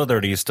fully fun. clothed, or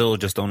do you still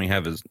just only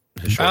have his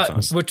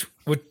shorts on?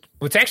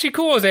 What's actually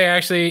cool is they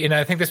actually, and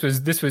I think this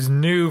was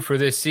new for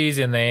this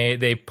season.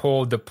 They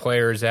pulled the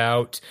players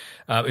out.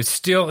 It's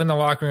still in the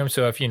locker room,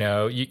 so if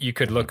you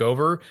could look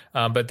over,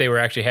 but they were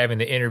actually having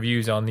the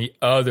interviews on the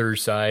other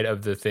side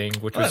of the thing,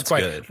 which was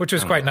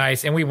quite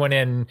nice. And we went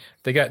in.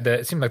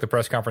 It seemed like the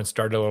press conference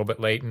started a little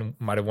bit late and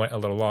might have went a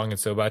little long, and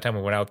so by the time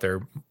we went out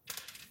there,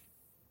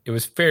 it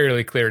was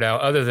fairly cleared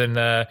out, other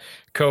than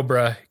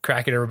Cobra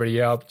cracking everybody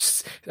up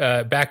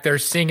back there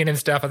singing and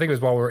stuff. I think it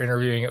was while we were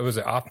interviewing.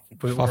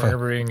 We were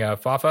interviewing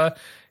Fafa.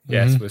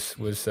 Yes,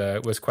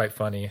 was quite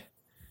funny.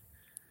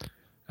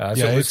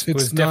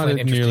 It's not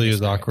nearly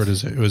as awkward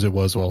as it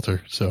was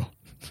Walter. So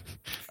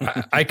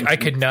I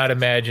could not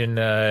imagine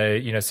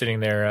sitting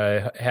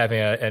there having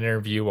an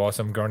interview while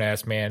some grown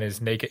ass man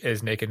is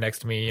naked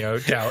next to me,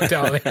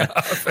 toweling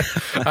up.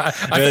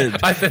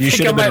 You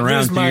should have been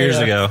around 2 years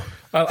ago.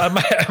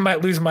 I might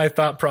lose my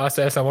thought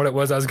process on what it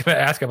was I was going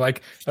to ask. I'm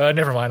like,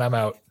 never mind, I'm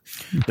out.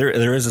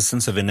 There is a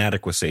sense of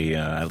inadequacy.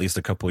 At least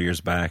a couple of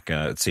years back,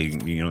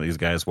 seeing these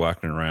guys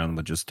walking around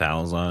with just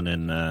towels on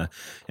and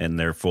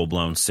their full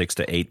blown 6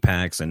 to 8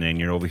 packs, and then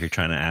you're over here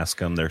trying to ask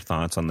them their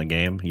thoughts on the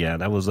game. Yeah,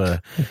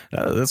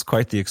 that's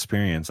quite the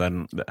experience. I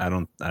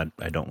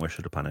don't wish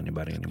it upon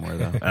anybody anymore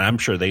though. And I'm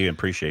sure they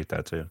appreciate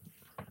that too.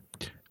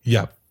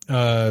 Yeah.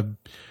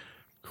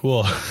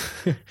 Cool.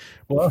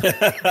 Well,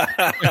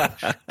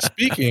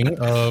 speaking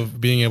of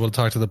being able to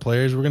talk to the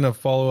players, we're going to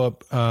follow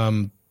up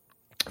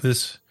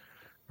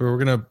we're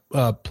going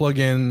to plug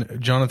in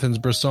Jonathan's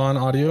Brisson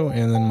audio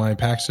and then my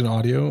Paxton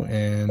audio,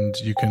 and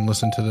you can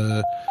listen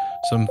to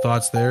some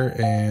thoughts there,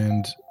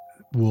 and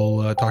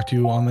we'll talk to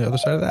you on the other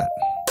side of that.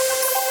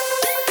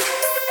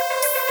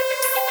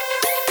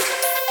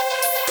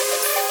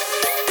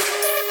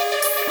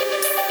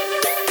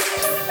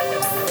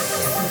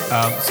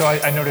 So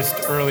I noticed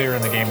earlier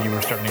in the game you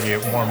were starting to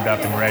get warmed up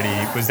and ready.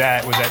 Was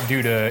that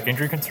due to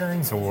injury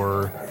concerns,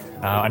 or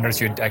I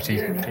noticed you had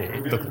actually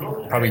looked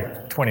probably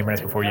 20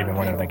 minutes before you even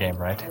went into the game,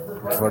 right?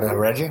 For the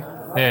Reggie?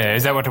 Yeah,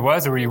 is that what it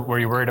was, or were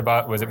you worried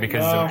about? Was it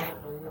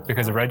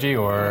because of Reggie,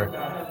 or?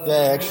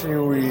 Yeah,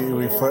 actually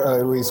we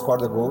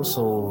scored the goal,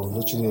 so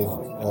literally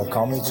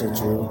called me to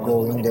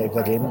go in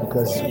the game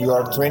because you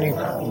are training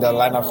the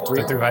line of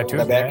three, the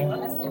back.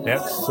 Yeah. Yep.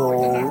 So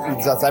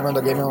it's a time in the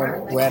game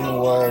when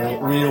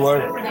we were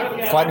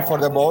fighting for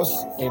the balls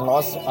and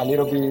lost a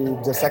little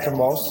bit the second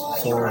balls.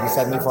 So he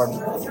sent me for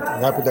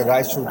help the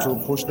guys to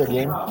push the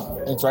game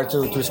and try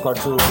to score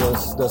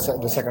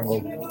the second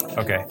goal.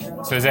 Okay,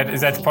 so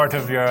is that part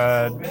of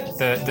your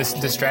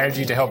the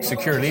strategy to help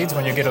secure leads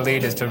when you get a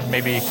lead, is to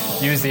maybe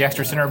use the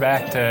extra center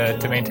back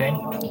to maintain?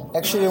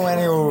 Actually, when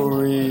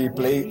we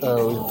play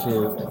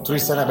with 3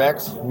 center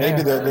backs,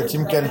 maybe the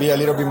team can be a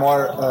little bit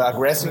more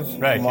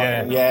aggressive, right?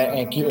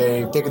 And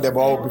take the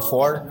ball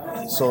before,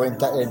 so and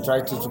try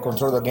to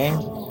control the game.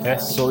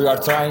 Yes. So we are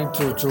trying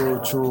to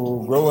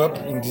grow up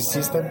in this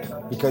system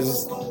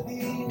because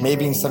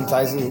maybe in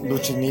sometimes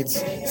Lucci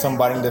needs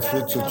somebody in the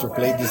field to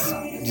play this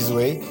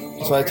way.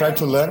 So I try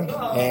to learn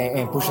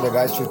and push the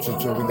guys to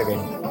win the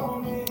game.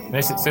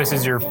 This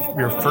is your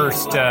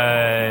first,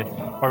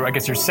 or I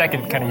guess your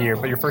second kind of year,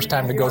 but your first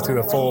time to go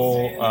through a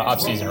full off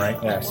season, right?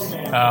 Yes.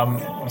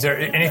 Is there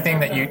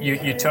anything that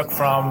you took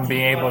from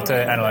being able to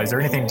analyze? Is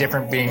there anything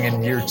different being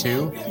in year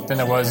 2 than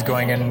there was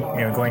going in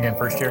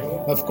first year?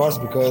 Of course,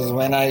 because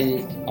when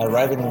I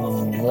arrived in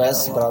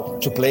US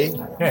to play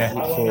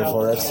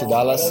for FC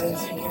Dallas,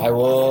 I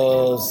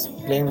was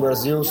playing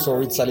Brazil, so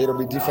it's a little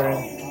bit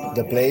different.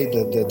 The play,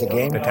 the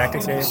game, the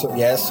tactics. So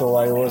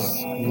I was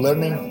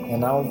learning, and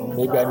now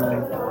maybe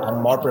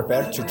I'm more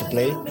prepared to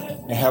play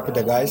and help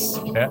the guys.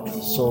 Yeah.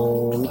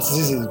 So it's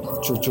easy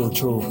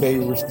to play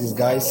with these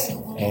guys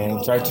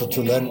and try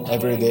to learn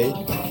every day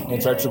and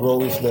try to grow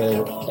with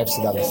the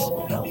FC Dallas.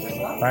 All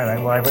right,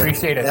 man. Well, I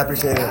appreciate it. I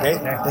appreciate it. Okay.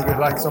 Yeah. Thank you.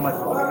 Good luck so much.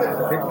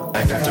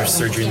 After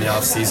surgery in the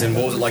off season,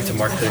 what was it like to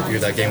mark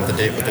that game with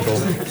the goal?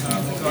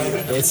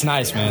 It's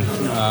nice, man.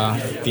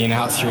 Being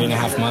out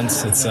 3.5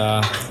 months, it's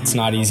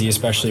not easy,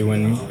 especially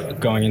when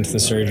going into the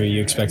surgery,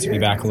 you expect to be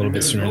back a little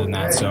bit sooner than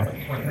that. So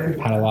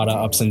had a lot of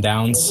ups and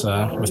downs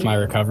with my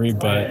recovery,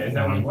 but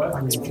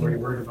it's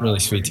really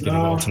sweet to get a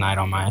goal tonight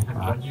on my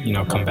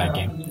comeback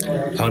game.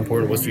 How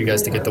important it was for you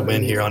guys to get the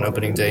win here on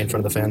opening day in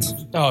front of the fans?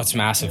 Oh, it's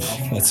massive.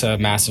 It's a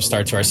massive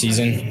start to our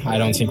season. I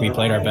don't think we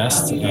played our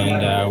best,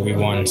 and we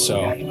won.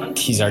 So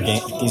these are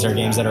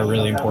games that are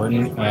really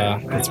important.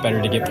 It's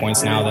better to get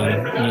points now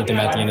than need them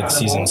at the end of the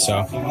season.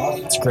 So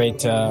it's great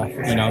to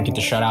get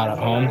the shutout at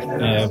home,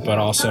 but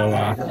also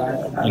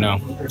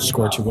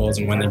score 2 goals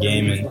and win the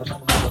game. And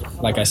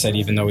like I said,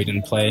 even though we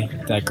didn't play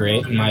that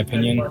great, in my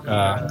opinion,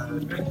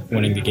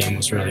 winning the game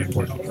was really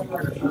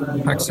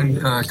important. Paxton,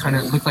 kind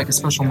of looked like a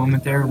special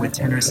moment there with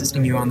Tanner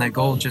assisting you on that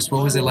goal. Just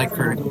what was it like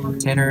for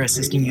Tanner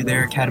assisting you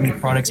there, academy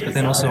products, but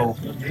then also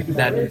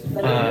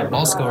that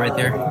ball skill right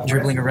there,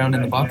 dribbling around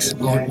in the box?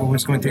 What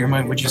was going through your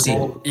mind? What'd you see?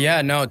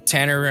 Yeah, no,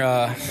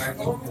 Tanner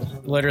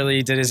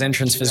literally did his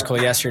entrance physical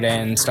yesterday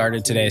and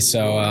started today,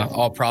 so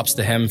all props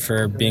to him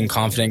for being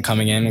confident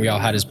coming in. We all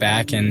had his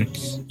back, and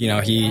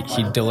he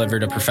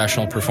delivered a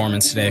professional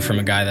performance today from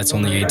a guy that's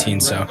only 18,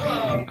 so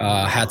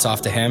hats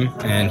off to him,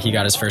 and he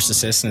got his first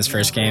assist in his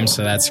first game,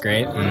 so that's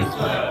great,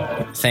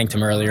 and thanked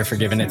him earlier for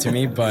giving it to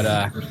me. But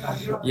I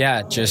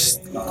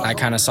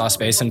kind of saw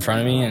space in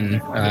front of me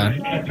and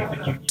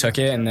took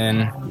it, and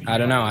then I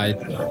don't know, I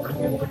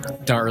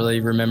don't really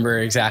remember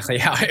exactly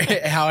how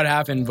it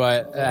happened,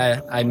 but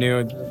I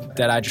knew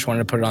that I just wanted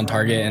to put it on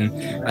target,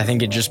 and I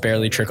think it just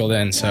barely trickled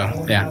in, so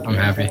yeah, I'm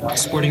happy.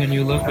 Sporting a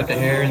new look with the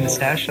hair and the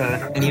stash,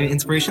 any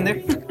inspiration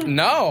there?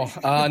 No,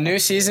 new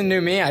season,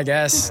 new me, I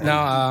guess.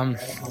 No,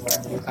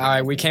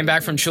 we came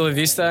back from Chula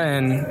Vista,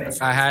 and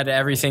I had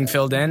everything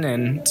filled in,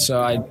 and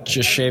so I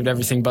just shaved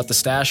everything but the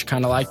stash.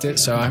 Kind of liked it,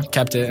 so I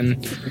kept it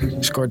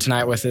and scored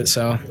tonight with it,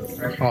 so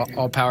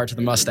all power to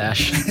the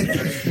mustache.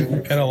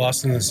 Kind of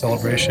lost in the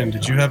celebration.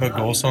 Did you have a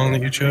goal song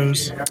that you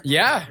chose?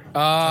 Yeah,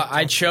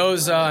 I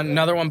chose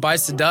another one,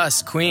 Bites the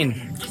Dust,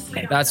 Queen.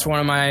 That's one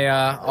of my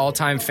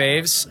all-time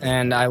faves,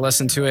 and I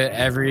listen to it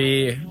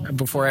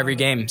before every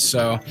game,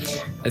 so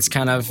it's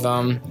kind of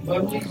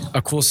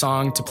a cool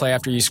song to play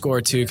after you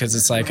score too, because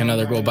it's like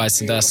another goal bites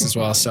the dust as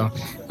well, so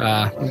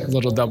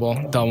little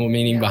double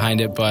meaning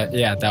behind it, but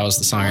yeah, that was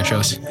the song I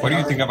chose. What do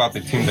you think about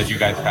the team that you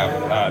guys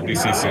have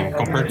this season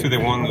compared to the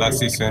one last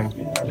season?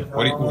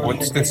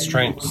 What's the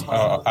strengths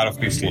out of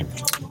this team?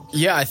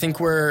 Yeah, I think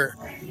we're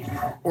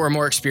a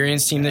more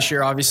experienced team this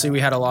year. Obviously, we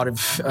had a lot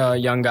of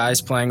young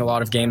guys playing a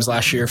lot of games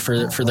last year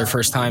for their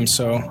first time,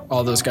 so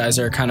all those guys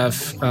are kind of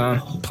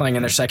playing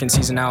in their second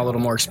season now, a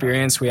little more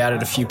experience. We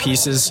added a few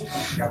pieces,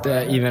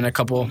 even a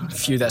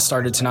few that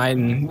started tonight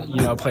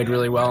and played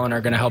really well and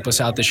are going to help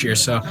us out this year.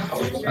 So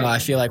I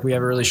feel like we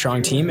have a really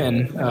strong team,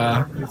 and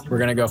we're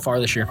going to go far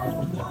this year.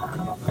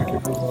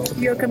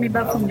 You're coming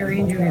back from your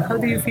injury. How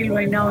do you feel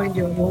right now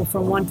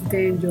from 1 to 10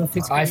 in your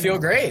physical? I feel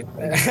great.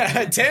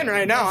 10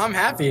 right now. I'm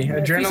happy.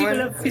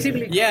 Adrenaline.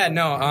 Physically? Yeah,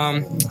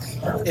 no.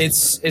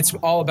 It's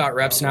all about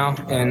reps now,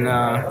 and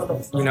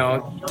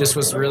this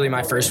was really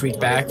my first week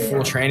back,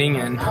 full training,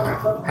 and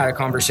had a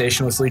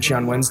conversation with Lucci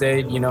on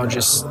Wednesday.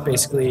 Just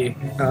basically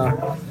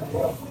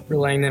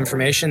relaying the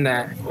information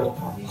that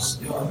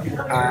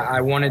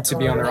I wanted to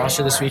be on the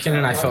roster this weekend,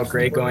 and I felt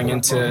great going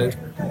into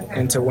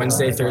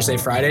Wednesday, Thursday,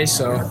 Friday.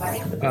 So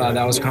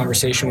that was a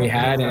conversation we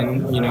had,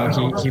 and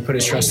he put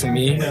his trust in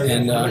me,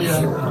 and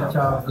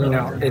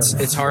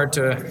it's hard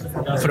to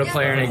put a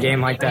player in a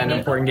game like that, an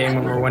important game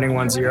when we're winning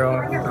 1-0.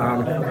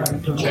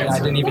 I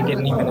didn't even get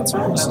any minutes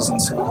of preseason,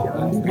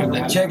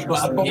 so check,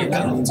 but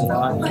means a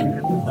lot.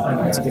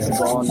 To get the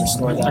ball and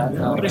restore that.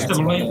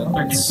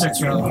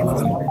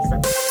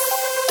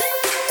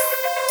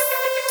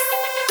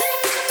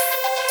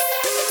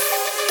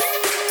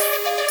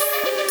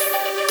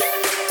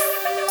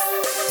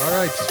 All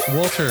right,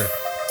 Walter,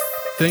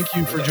 thank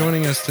you for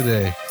joining us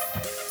today.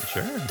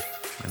 Sure.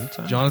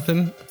 Anytime.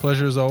 Jonathan,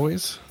 pleasure as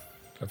always.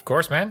 Of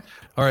course, man.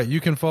 All right, you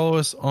can follow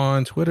us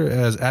on Twitter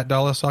as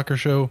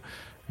 @DallasSoccerShow,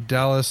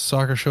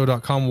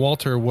 DallasSoccerShow.com.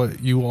 Walter,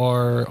 what you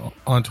are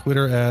on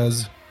Twitter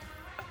as?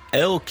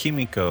 El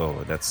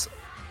Quimico. That's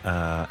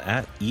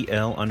at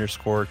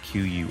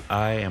EL_QUIMICO.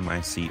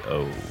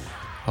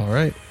 All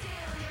right.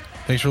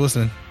 Thanks for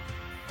listening.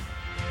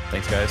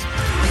 Thanks, guys.